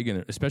so big,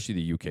 and especially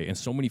the UK, and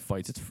so many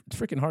fights. It's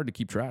freaking hard to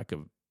keep track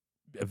of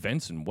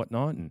events and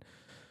whatnot.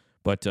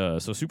 But so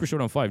Super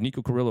Showdown 5,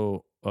 Nico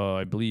Carrillo,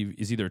 I believe,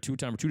 is either a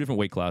 2-time or 2 different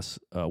weight class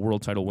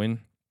world title win.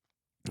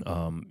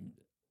 Then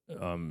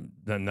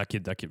that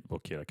kid, well,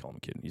 kid, I call him a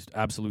kid. He's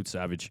absolute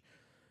savage,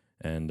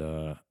 and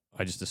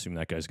I just assume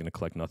that guy's going to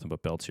collect nothing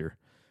but belts here.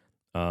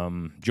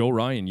 Young Joe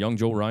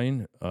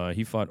Ryan,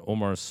 he fought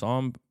Omar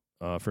Samb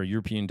for a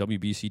European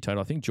WBC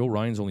title. I think Joe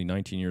Ryan's only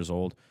 19 years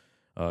old.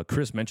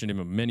 Chris mentioned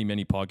him many,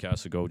 many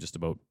podcasts ago, just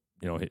about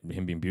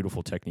him being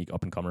beautiful technique,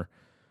 up and comer.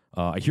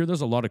 I hear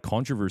there's a lot of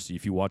controversy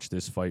if you watch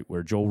this fight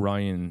where Joe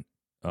Ryan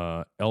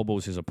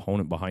elbows his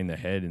opponent behind the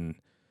head, and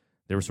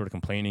they were sort of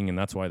complaining, and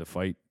that's why the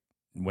fight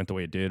went the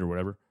way it did or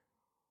whatever.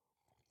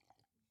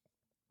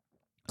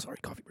 Sorry,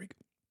 coffee break.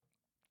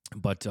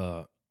 But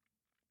you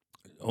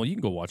can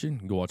go watch it. You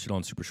can go watch it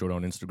on Super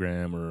Showdown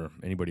Instagram or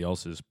anybody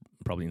else's,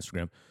 probably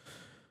Instagram.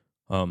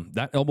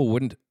 That elbow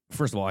wouldn't,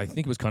 first of all, I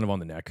think it was kind of on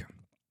the neck.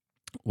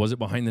 Was it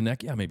behind the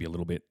neck? Yeah, maybe a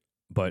little bit.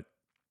 But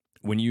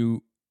when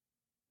you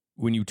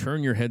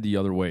turn your head the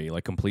other way,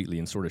 like completely,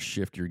 and sort of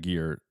shift your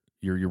gear,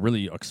 you're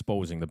really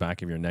exposing the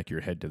back of your neck,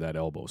 your head to that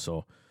elbow.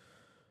 So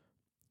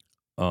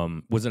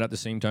was it at the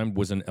same time?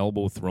 Was an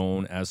elbow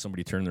thrown as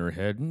somebody turned their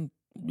head?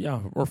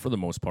 Yeah, or for the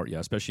most part, yeah.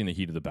 Especially in the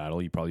heat of the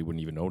battle, you probably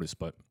wouldn't even notice.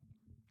 But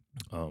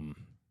I don't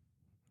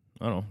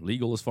know,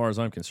 legal as far as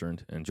I'm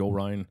concerned. And Joe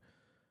Ryan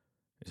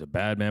is a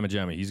bad mamma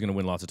jamma. He's going to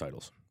win lots of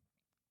titles.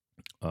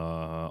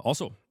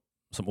 Also,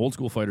 some old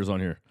school fighters on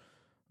here.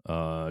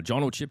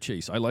 John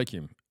O'Chipchase, I like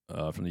him.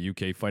 From the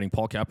UK, fighting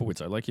Paul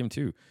Kapowitz. I like him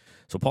too.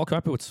 So Paul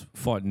Kapowitz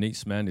fought Nate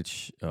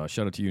Smandich.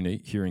 Shout out to you,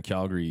 Nate, here in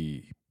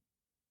Calgary,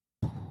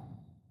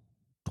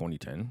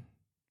 2010,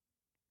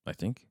 I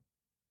think.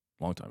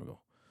 Long time ago.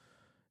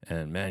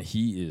 And man,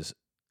 he is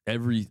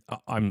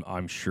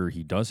I'm sure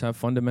he does have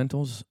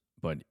fundamentals,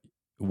 but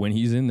when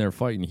he's in there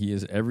fighting, he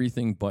is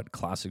everything but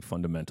classic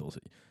fundamentals.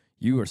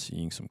 You are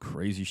seeing some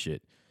crazy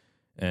shit.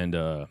 And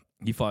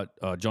he fought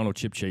John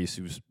O'Chipchase,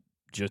 who's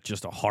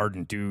just a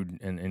hardened dude,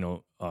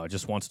 and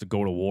just wants to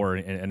go to war,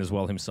 and as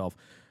well himself.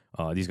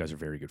 These guys are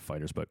very good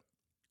fighters, but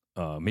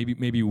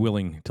maybe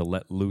willing to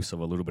let loose of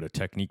a little bit of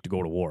technique to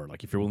go to war.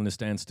 Like if you're willing to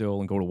stand still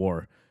and go to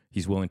war,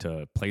 he's willing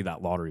to play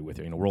that lottery with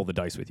you, roll the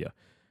dice with you.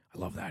 I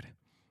love that.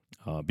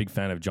 Big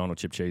fan of John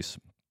O'Chipchase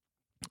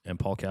and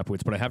Paul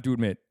Kapowitz, but I have to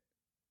admit,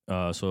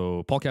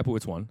 so Paul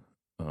Kapowitz won.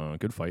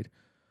 Good fight.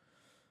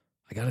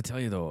 I got to tell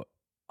you though,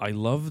 I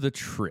love the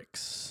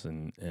tricks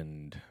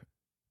and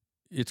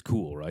it's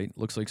cool, right?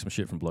 Looks like some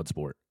shit from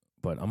Bloodsport,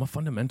 but I'm a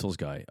fundamentals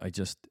guy.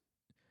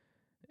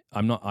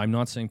 I'm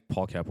not saying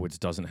Paul Kapowitz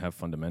doesn't have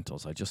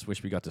fundamentals. I just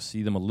wish we got to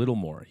see them a little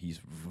more. He's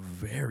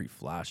very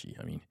flashy.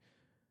 I mean,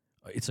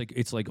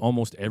 It's like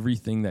almost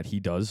everything that he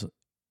does,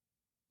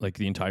 like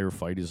the entire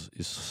fight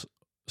is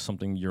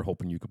something you're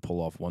hoping you could pull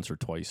off once or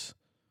twice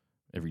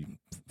every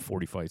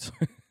 40 fights.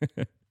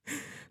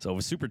 So it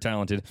was super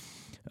talented.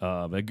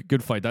 A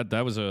good fight.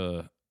 That was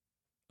a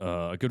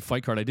good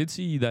fight card. I did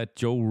see that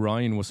Joe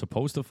Ryan was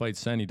supposed to fight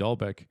Sandy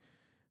Dahlbeck,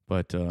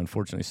 but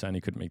unfortunately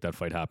Sandy couldn't make that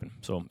fight happen.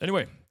 So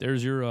anyway,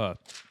 there's your,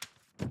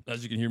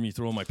 as you can hear me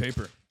throw my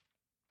paper,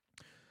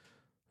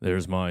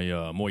 there's my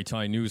Muay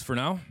Thai news for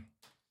now.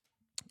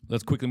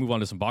 Let's quickly move on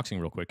to some boxing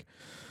real quick.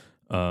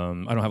 I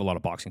don't have a lot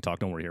of boxing talk.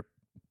 Don't worry here.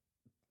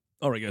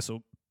 All right, guys.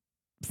 So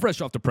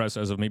fresh off the press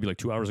as of maybe like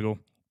 2 hours ago,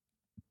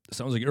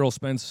 sounds like Errol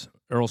Spence,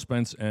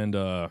 and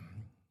I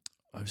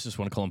just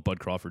want to call him Bud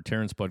Crawford,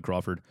 Terrence Bud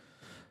Crawford.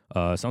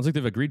 Sounds like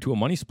they've agreed to a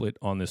money split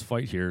on this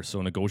fight here,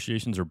 so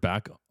negotiations are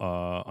back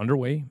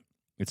underway.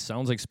 It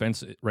sounds like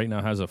Spence right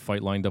now has a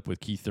fight lined up with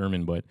Keith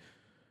Thurman, but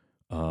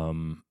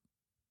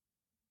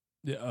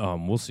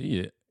we'll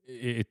see.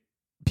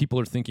 People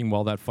are thinking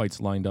while that fight's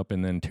lined up,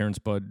 and then Terrence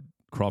Bud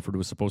Crawford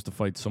was supposed to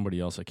fight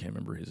somebody else. I can't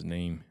remember his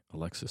name.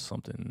 Alexis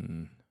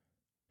something.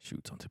 Shoot,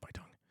 it's on tip of my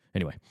tongue.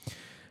 Anyway,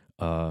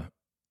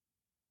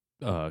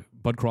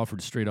 Bud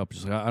Crawford straight up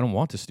just like, I don't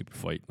want this stupid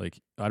fight.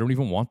 Like, I don't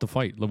even want the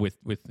fight with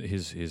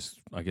his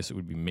I guess it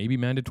would be maybe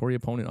mandatory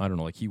opponent. I don't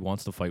know. Like, he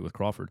wants to fight with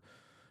Crawford.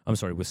 I'm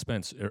sorry, with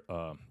Spence.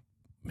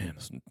 Man,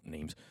 those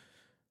names.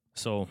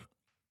 So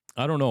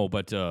I don't know,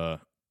 but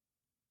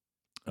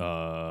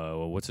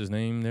what's his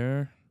name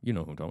there? You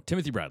know who I'm talking.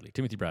 Timothy Bradley.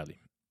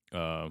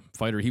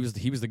 Fighter. He was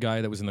the guy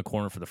that was in the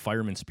corner for the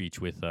fireman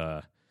speech with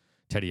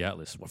Teddy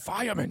Atlas. We're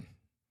firemen.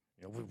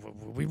 You know,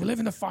 we live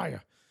in the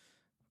fire.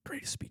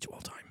 Greatest speech of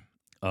all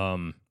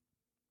time.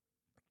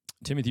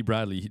 Timothy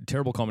Bradley,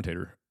 terrible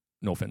commentator.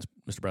 No offense,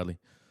 Mr. Bradley.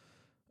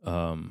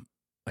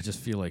 I just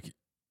feel like,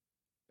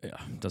 yeah,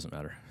 it doesn't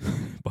matter.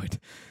 But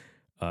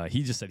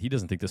he just said he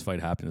doesn't think this fight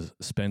happens.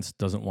 Spence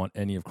doesn't want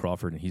any of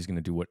Crawford, and he's going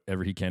to do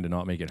whatever he can to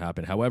not make it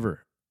happen.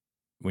 However,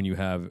 when you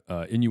have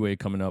Inoue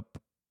coming up,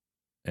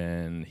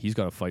 and he's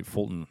got to fight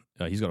Fulton,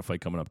 he's got a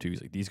fight coming up too.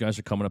 He's like, these guys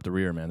are coming up the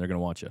rear, man. They're going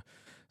to want you.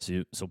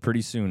 So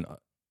pretty soon,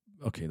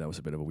 okay, that was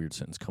a bit of a weird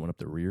sentence. Coming up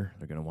the rear,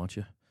 they're going to want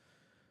you.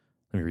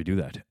 Let me redo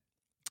that.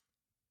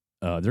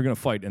 They're going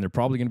to fight, and they're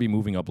probably going to be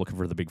moving up, looking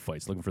for the big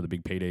fights, looking for the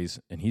big paydays,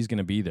 and he's going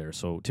to be there.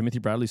 So Timothy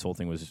Bradley's whole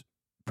thing was,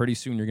 pretty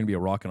soon you're going to be a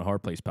rock and a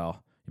hard place,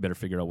 pal. You better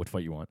figure out what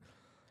fight you want.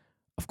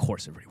 Of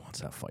course, everybody wants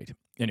that fight.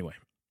 Anyway,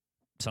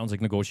 sounds like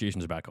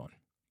negotiations are back on.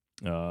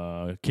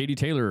 Katie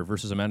Taylor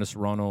versus Amanda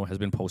Serrano has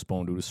been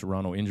postponed due to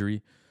Serrano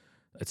injury.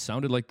 It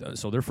sounded like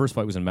so their first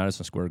fight was in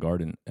Madison Square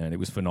Garden, and it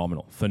was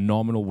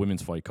phenomenal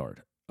women's fight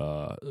card.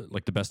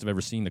 Like the best I've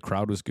ever seen. The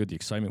crowd was good, the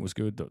excitement was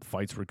good, the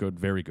fights were good,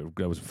 very good.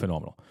 That was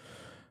phenomenal.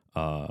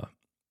 Let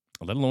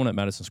alone at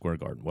Madison Square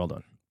Garden. Well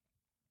done.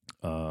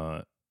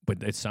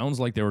 But it sounds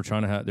like they were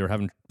they were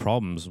having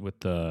problems with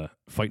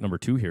fight number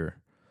 2 here.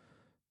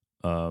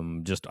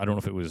 Just I don't know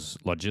if it was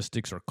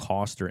logistics or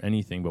cost or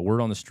anything, but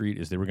word on the street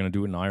is they were going to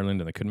do it in Ireland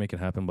and they couldn't make it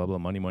happen, blah, blah,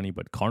 money.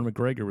 But Conor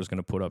McGregor was going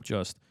to put up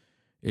just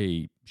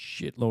a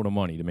shitload of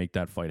money to make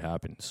that fight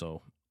happen.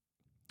 So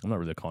I'm not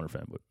really a Conor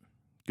fan, but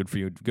good for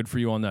you. Good for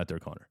you on that there,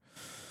 Conor.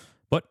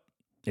 But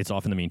it's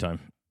off in the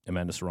meantime.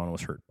 Amanda Serrano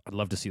was hurt. I'd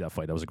love to see that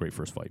fight. That was a great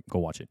first fight. Go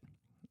watch it.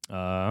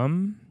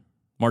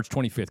 March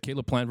 25th,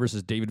 Caleb Plant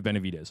versus David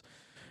Benavidez.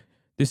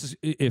 This is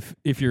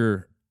if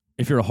you're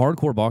a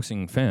hardcore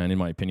boxing fan, in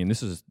my opinion,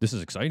 this is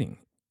exciting.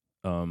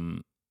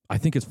 I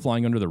think it's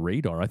flying under the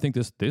radar. I think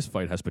this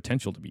fight has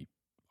potential to be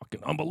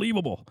fucking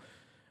unbelievable.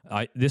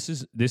 This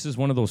is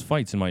one of those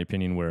fights, in my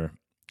opinion, where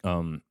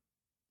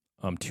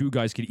two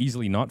guys could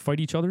easily not fight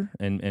each other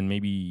and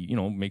maybe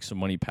make some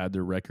money, pad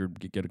their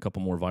record, get a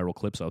couple more viral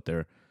clips out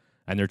there,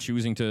 and they're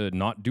choosing to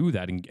not do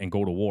that and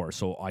go to war.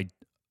 So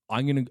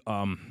I'm gonna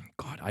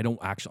God, I don't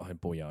actually.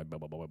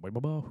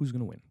 Who's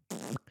gonna win?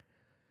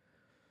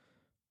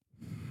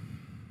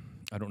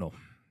 I don't know.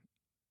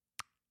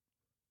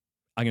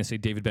 I'm going to say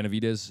David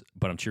Benavidez,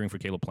 but I'm cheering for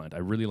Caleb Plant. I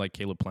really like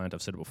Caleb Plant.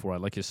 I've said it before. I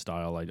like his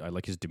style. I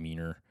like his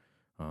demeanor.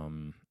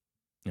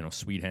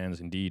 Sweet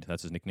hands, indeed.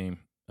 That's his nickname.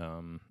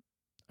 I'm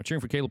cheering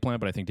for Caleb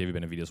Plant, but I think David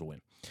Benavidez will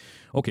win.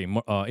 Okay,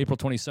 April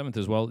 27th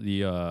as well,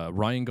 the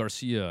Ryan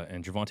Garcia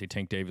and Gervonta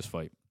Tank Davis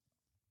fight.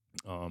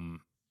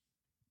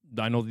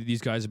 I know that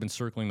these guys have been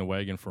circling the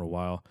wagon for a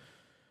while.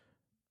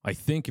 I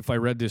think if I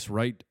read this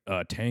right,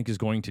 Tank is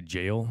going to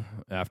jail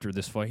after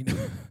this fight.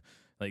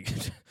 Like,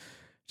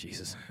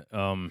 Jesus.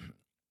 I'll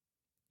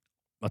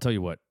tell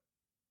you what.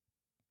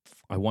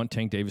 I want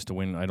Tank Davis to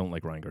win. I don't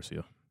like Ryan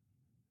Garcia.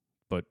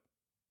 But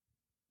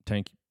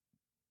Tank,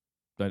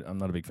 I'm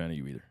not a big fan of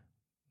you either.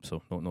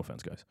 So no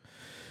offense, guys.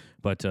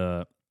 But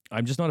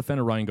I'm just not a fan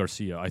of Ryan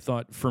Garcia. I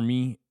thought, for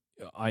me,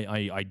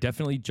 I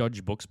definitely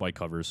judge books by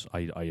covers.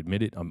 I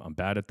admit it. I'm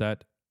bad at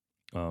that.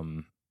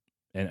 And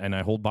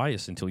I hold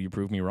bias until you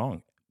prove me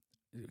wrong.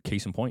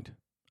 Case in point,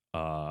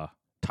 Tyler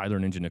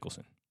Ninja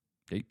Nicholson.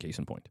 Okay, case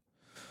in point.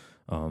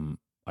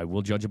 I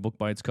will judge a book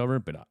by its cover,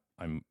 but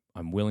I'm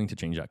willing to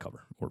change that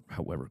cover, or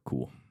however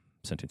cool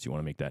sentence you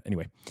want to make that.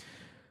 Anyway,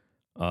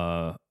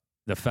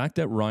 the fact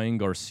that Ryan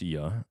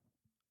Garcia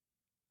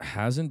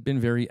hasn't been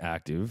very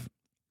active,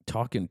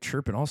 talking,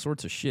 chirping all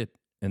sorts of shit,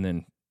 and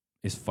then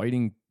is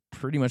fighting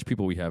pretty much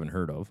people we haven't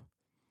heard of.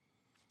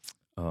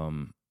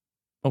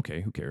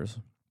 Okay, who cares?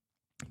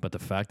 But the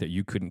fact that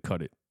you couldn't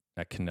cut it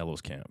at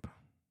Canelo's camp,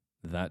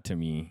 that to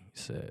me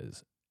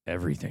says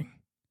everything.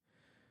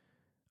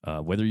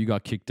 Whether you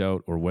got kicked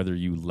out or whether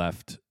you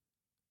left,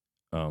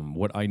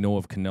 what I know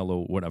of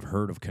Canelo, what I've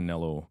heard of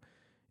Canelo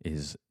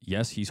is,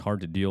 yes, he's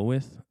hard to deal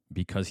with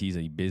because he's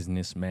a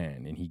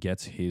businessman and he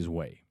gets his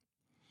way.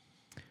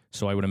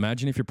 So I would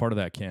imagine if you're part of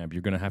that camp,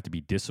 you're going to have to be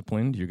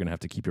disciplined. You're going to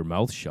have to keep your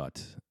mouth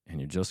shut, and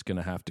you're just going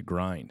to have to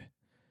grind.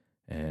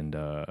 And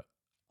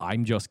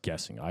I'm just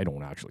guessing. I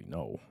don't actually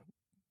know.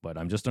 But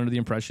I'm just under the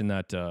impression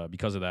that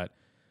because of that,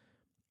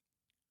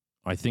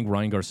 I think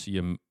Ryan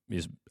Garcia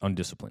is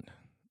undisciplined,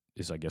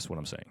 is I guess what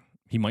I'm saying.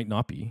 He might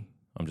not be.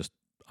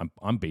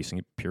 I'm basing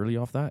it purely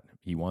off that.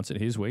 He wants it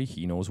his way.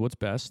 He knows what's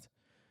best.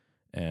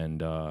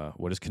 And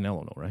what does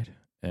Canelo know, right?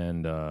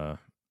 And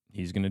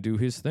he's going to do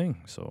his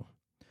thing. So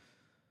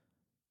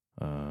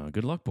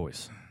good luck,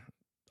 boys.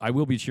 I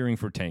will be cheering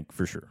for Tank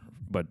for sure,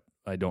 but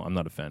I'm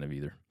not a fan of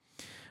either.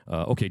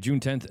 Okay, June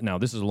 10th. Now,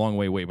 this is a long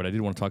way away, but I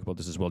did want to talk about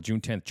this as well.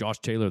 June 10th, Josh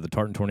Taylor, the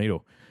Tartan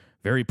Tornado.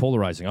 Very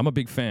polarizing. I'm a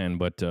big fan,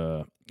 but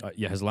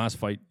his last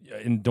fight,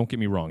 and don't get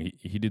me wrong,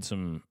 he did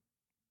some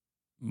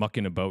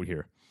mucking about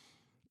here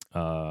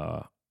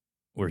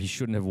where he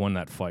shouldn't have won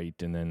that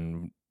fight, and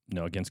then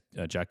against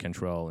Jack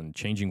Cantrell and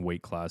changing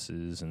weight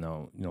classes, and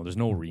now there's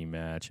no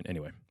rematch. And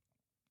anyway,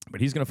 but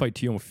he's going to fight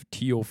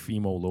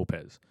Teofimo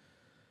Lopez.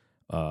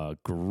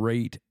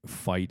 Great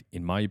fight,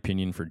 in my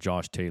opinion, for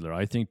Josh Taylor.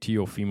 I think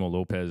Teofimo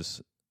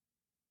Lopez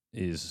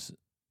is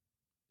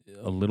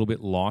a little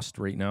bit lost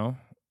right now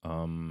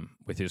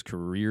with his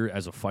career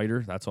as a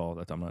fighter. That's all.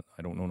 I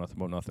don't know nothing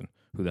about nothing.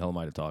 Who the hell am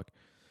I to talk?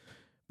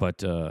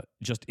 But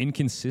just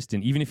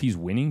inconsistent. Even if he's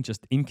winning,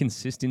 just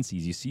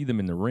inconsistencies. You see them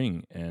in the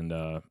ring, and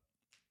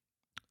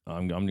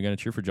I'm going to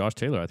cheer for Josh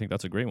Taylor. I think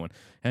that's a great one.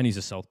 And he's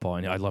a southpaw,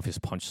 and I love his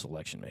punch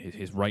selection.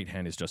 His right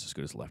hand is just as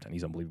good as the left hand.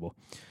 He's unbelievable.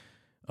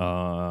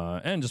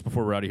 And just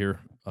before we're out of here,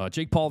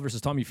 Jake Paul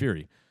versus Tommy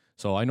Fury.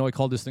 So I know I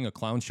called this thing a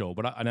clown show,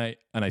 but I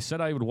said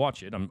I would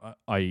watch it.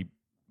 I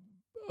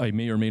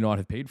may or may not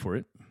have paid for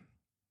it.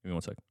 Give me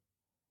one sec.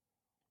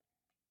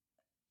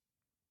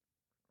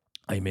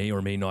 I may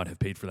or may not have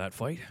paid for that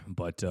fight,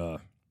 but hey,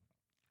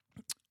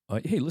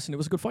 listen, it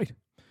was a good fight.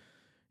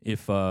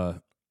 If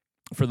for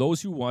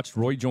those who watched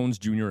Roy Jones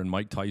Jr. and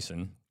Mike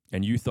Tyson,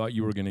 and you thought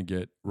you were going to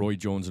get Roy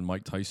Jones and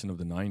Mike Tyson of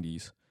the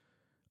 90s,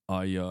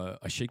 I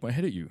shake my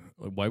head at you.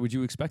 Why would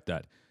you expect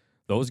that?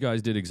 Those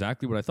guys did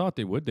exactly what I thought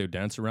they would. They would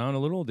dance around a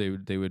little. They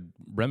would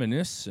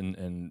reminisce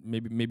and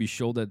maybe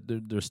show that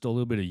there's still a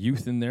little bit of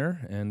youth in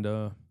there and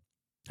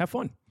have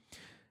fun.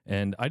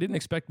 And I didn't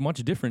expect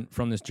much different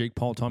from this Jake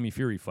Paul Tommy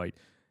Fury fight.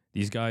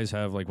 These guys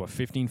have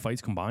 15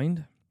 fights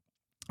combined.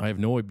 I have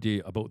no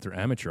idea about their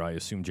amateur. I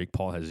assume Jake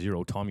Paul has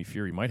 0. Tommy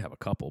Fury might have a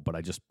couple, but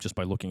I just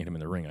by looking at him in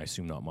the ring, I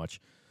assume not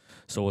much.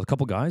 So with a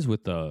couple guys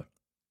with sort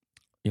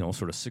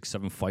of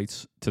 6-7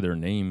 fights to their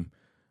name.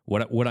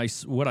 What I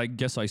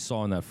guess I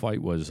saw in that fight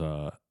was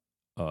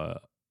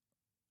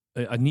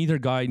neither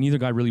guy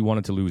really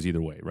wanted to lose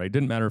either way, right? It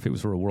didn't matter if it was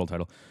for a world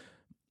title.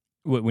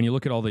 When you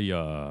look at all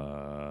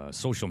the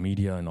social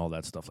media and all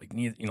that stuff,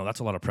 that's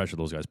a lot of pressure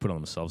those guys put on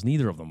themselves.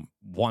 Neither of them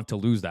want to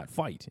lose that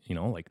fight,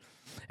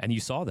 and you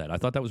saw that. I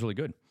thought that was really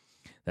good.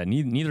 That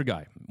neither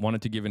guy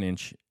wanted to give an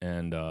inch,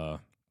 and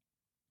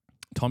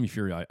Tommy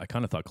Fury, I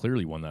kind of thought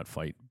clearly won that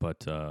fight,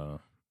 but I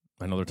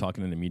know they're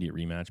talking an immediate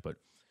rematch, but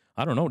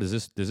I don't know.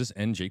 Does this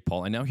end Jake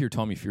Paul? And now here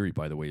Tommy Fury,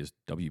 by the way, is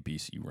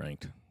WBC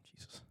ranked.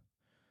 Jesus,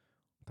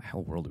 what the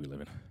hell world do we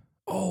live in?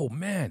 Oh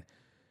man.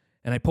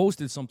 And I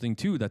posted something,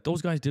 too, that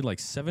those guys did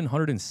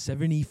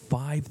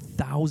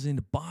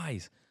 775,000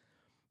 buys.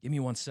 Give me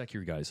one sec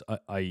here, guys.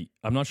 I'm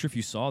not sure if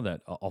you saw that.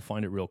 I'll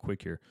find it real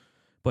quick here.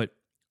 But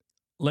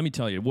let me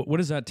tell you, what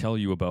does that tell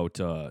you about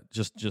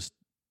just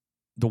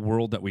the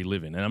world that we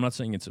live in? And I'm not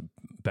saying it's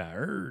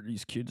bad,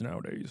 these kids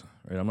nowadays.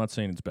 Right? I'm not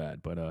saying it's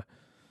bad, but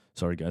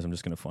sorry, guys, I'm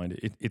just going to find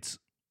it. It's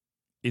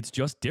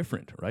just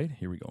different, right?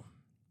 Here we go.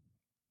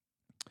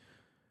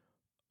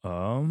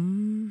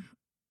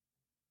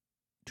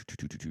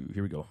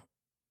 Here we go.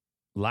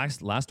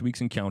 Last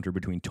week's encounter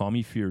between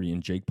Tommy Fury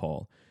and Jake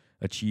Paul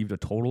achieved a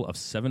total of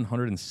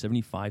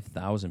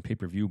 775,000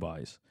 pay-per-view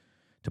buys.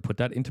 To put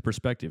that into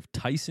perspective,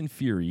 Tyson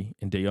Fury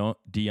and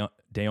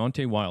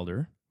Deontay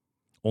Wilder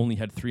only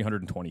had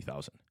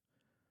 320,000.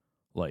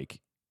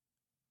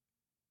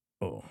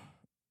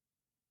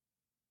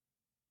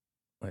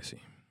 I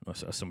see.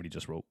 Somebody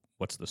just wrote,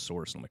 "What's the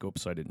source?" I'm like,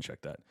 "Oops, I didn't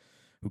check that."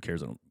 Who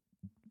cares? I don't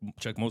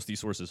check most of these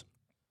sources.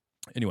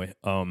 Anyway,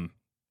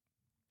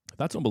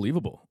 that's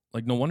unbelievable.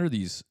 No wonder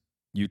these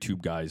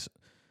YouTube guys.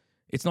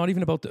 It's not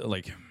even about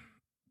the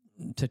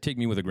to take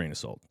me with a grain of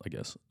salt, I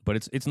guess.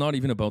 But it's not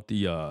even about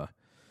the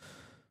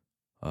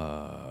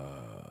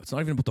it's not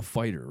even about the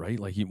fighter, right?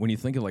 When you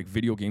think of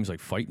video games like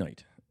Fight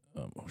Night.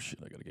 Oh shit,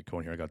 I gotta get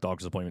going here. I got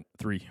doctor's appointment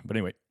 3. But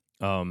anyway,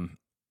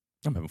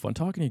 I'm having fun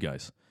talking to you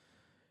guys.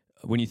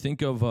 When you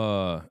think of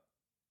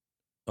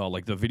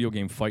like the video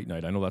game Fight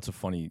Night, I know that's a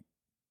funny,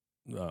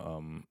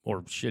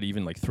 or shit,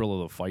 even like Thrill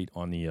of the Fight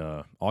on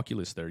the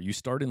Oculus there. You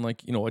start in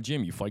like, a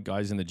gym. You fight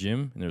guys in the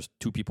gym, and there's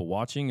 2 people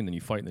watching, and then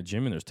you fight in the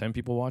gym, and there's 10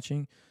 people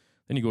watching.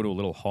 Then you go to a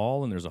little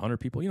hall, and there's 100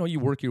 people. You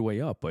work your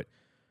way up, but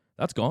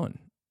that's gone.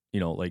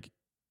 Like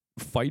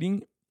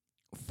fighting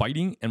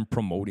and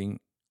promoting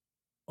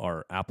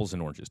are apples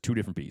and oranges, 2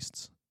 different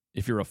beasts.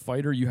 If you're a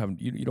fighter, you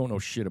don't know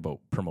shit about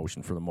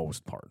promotion for the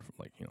most part.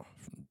 Like,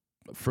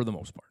 for the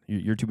most part,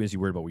 you're too busy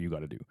worried about what you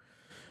got to do.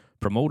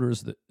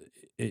 Promoters, they're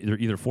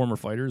either former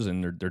fighters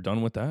and they're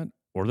done with that,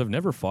 or they've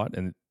never fought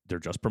and they're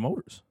just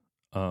promoters.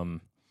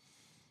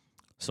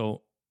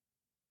 So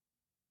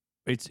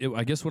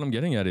I guess what I'm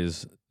getting at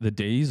is the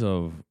days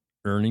of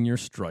earning your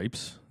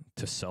stripes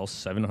to sell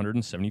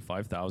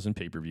 775,000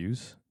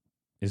 pay-per-views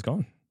is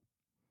gone.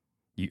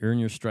 You earn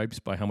your stripes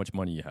by how much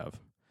money you have.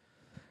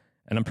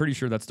 And I'm pretty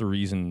sure that's the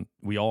reason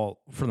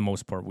for the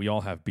most part, we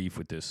all have beef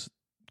with this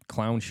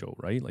clown show,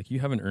 right? Like, you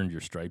haven't earned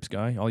your stripes,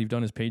 guy. All you've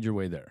done is paid your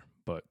way there.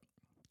 But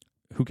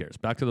who cares?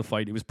 Back to the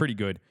fight. It was pretty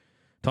good.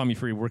 Tommy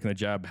Fury working the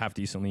jab half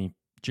decently.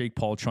 Jake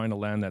Paul trying to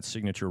land that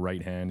signature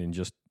right hand, and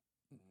just,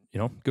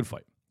 good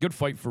fight. Good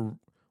fight for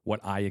what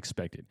I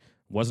expected.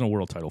 Wasn't a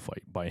world title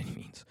fight by any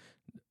means,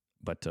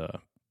 but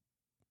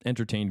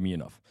entertained me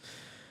enough.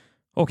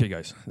 Okay,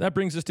 guys, that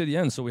brings us to the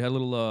end. So we had a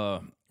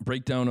little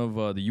breakdown of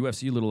the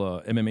UFC, a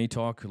little MMA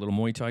talk, a little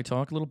Muay Thai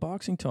talk, a little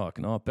boxing talk.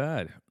 Not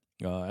bad.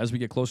 As we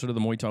get closer to the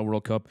Muay Thai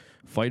World Cup,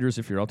 fighters,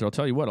 if you're out there, I'll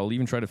tell you what, I'll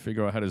even try to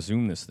figure out how to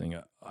Zoom this thing.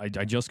 I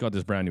just got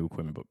this brand new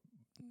equipment, but,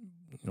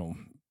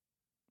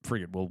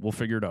 forget it. We'll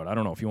figure it out. I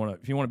don't know. If you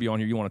want to be on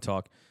here, you want to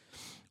talk,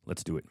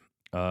 let's do it.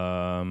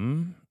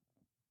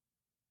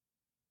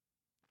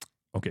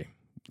 Okay.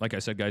 Like I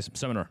said, guys,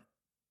 seminar.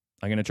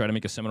 I'm going to try to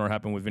make a seminar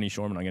happen with Vinny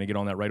Shorman. I'm going to get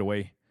on that right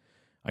away.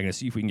 I'm going to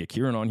see if we can get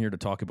Kieran on here to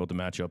talk about the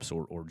matchups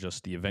or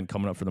just the event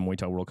coming up for the Muay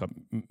Thai World Cup.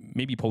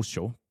 Maybe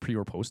post-show, pre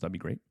or post. That'd be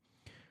great.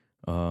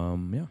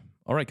 Yeah.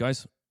 All right,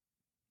 guys.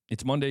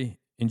 It's Monday.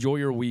 Enjoy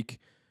your week.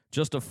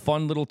 Just a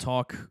fun little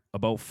talk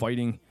about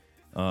fighting.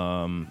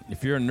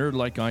 If you're a nerd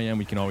like I am,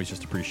 we can always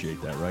just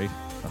appreciate that, right?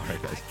 All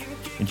right, guys.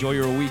 Enjoy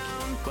your week.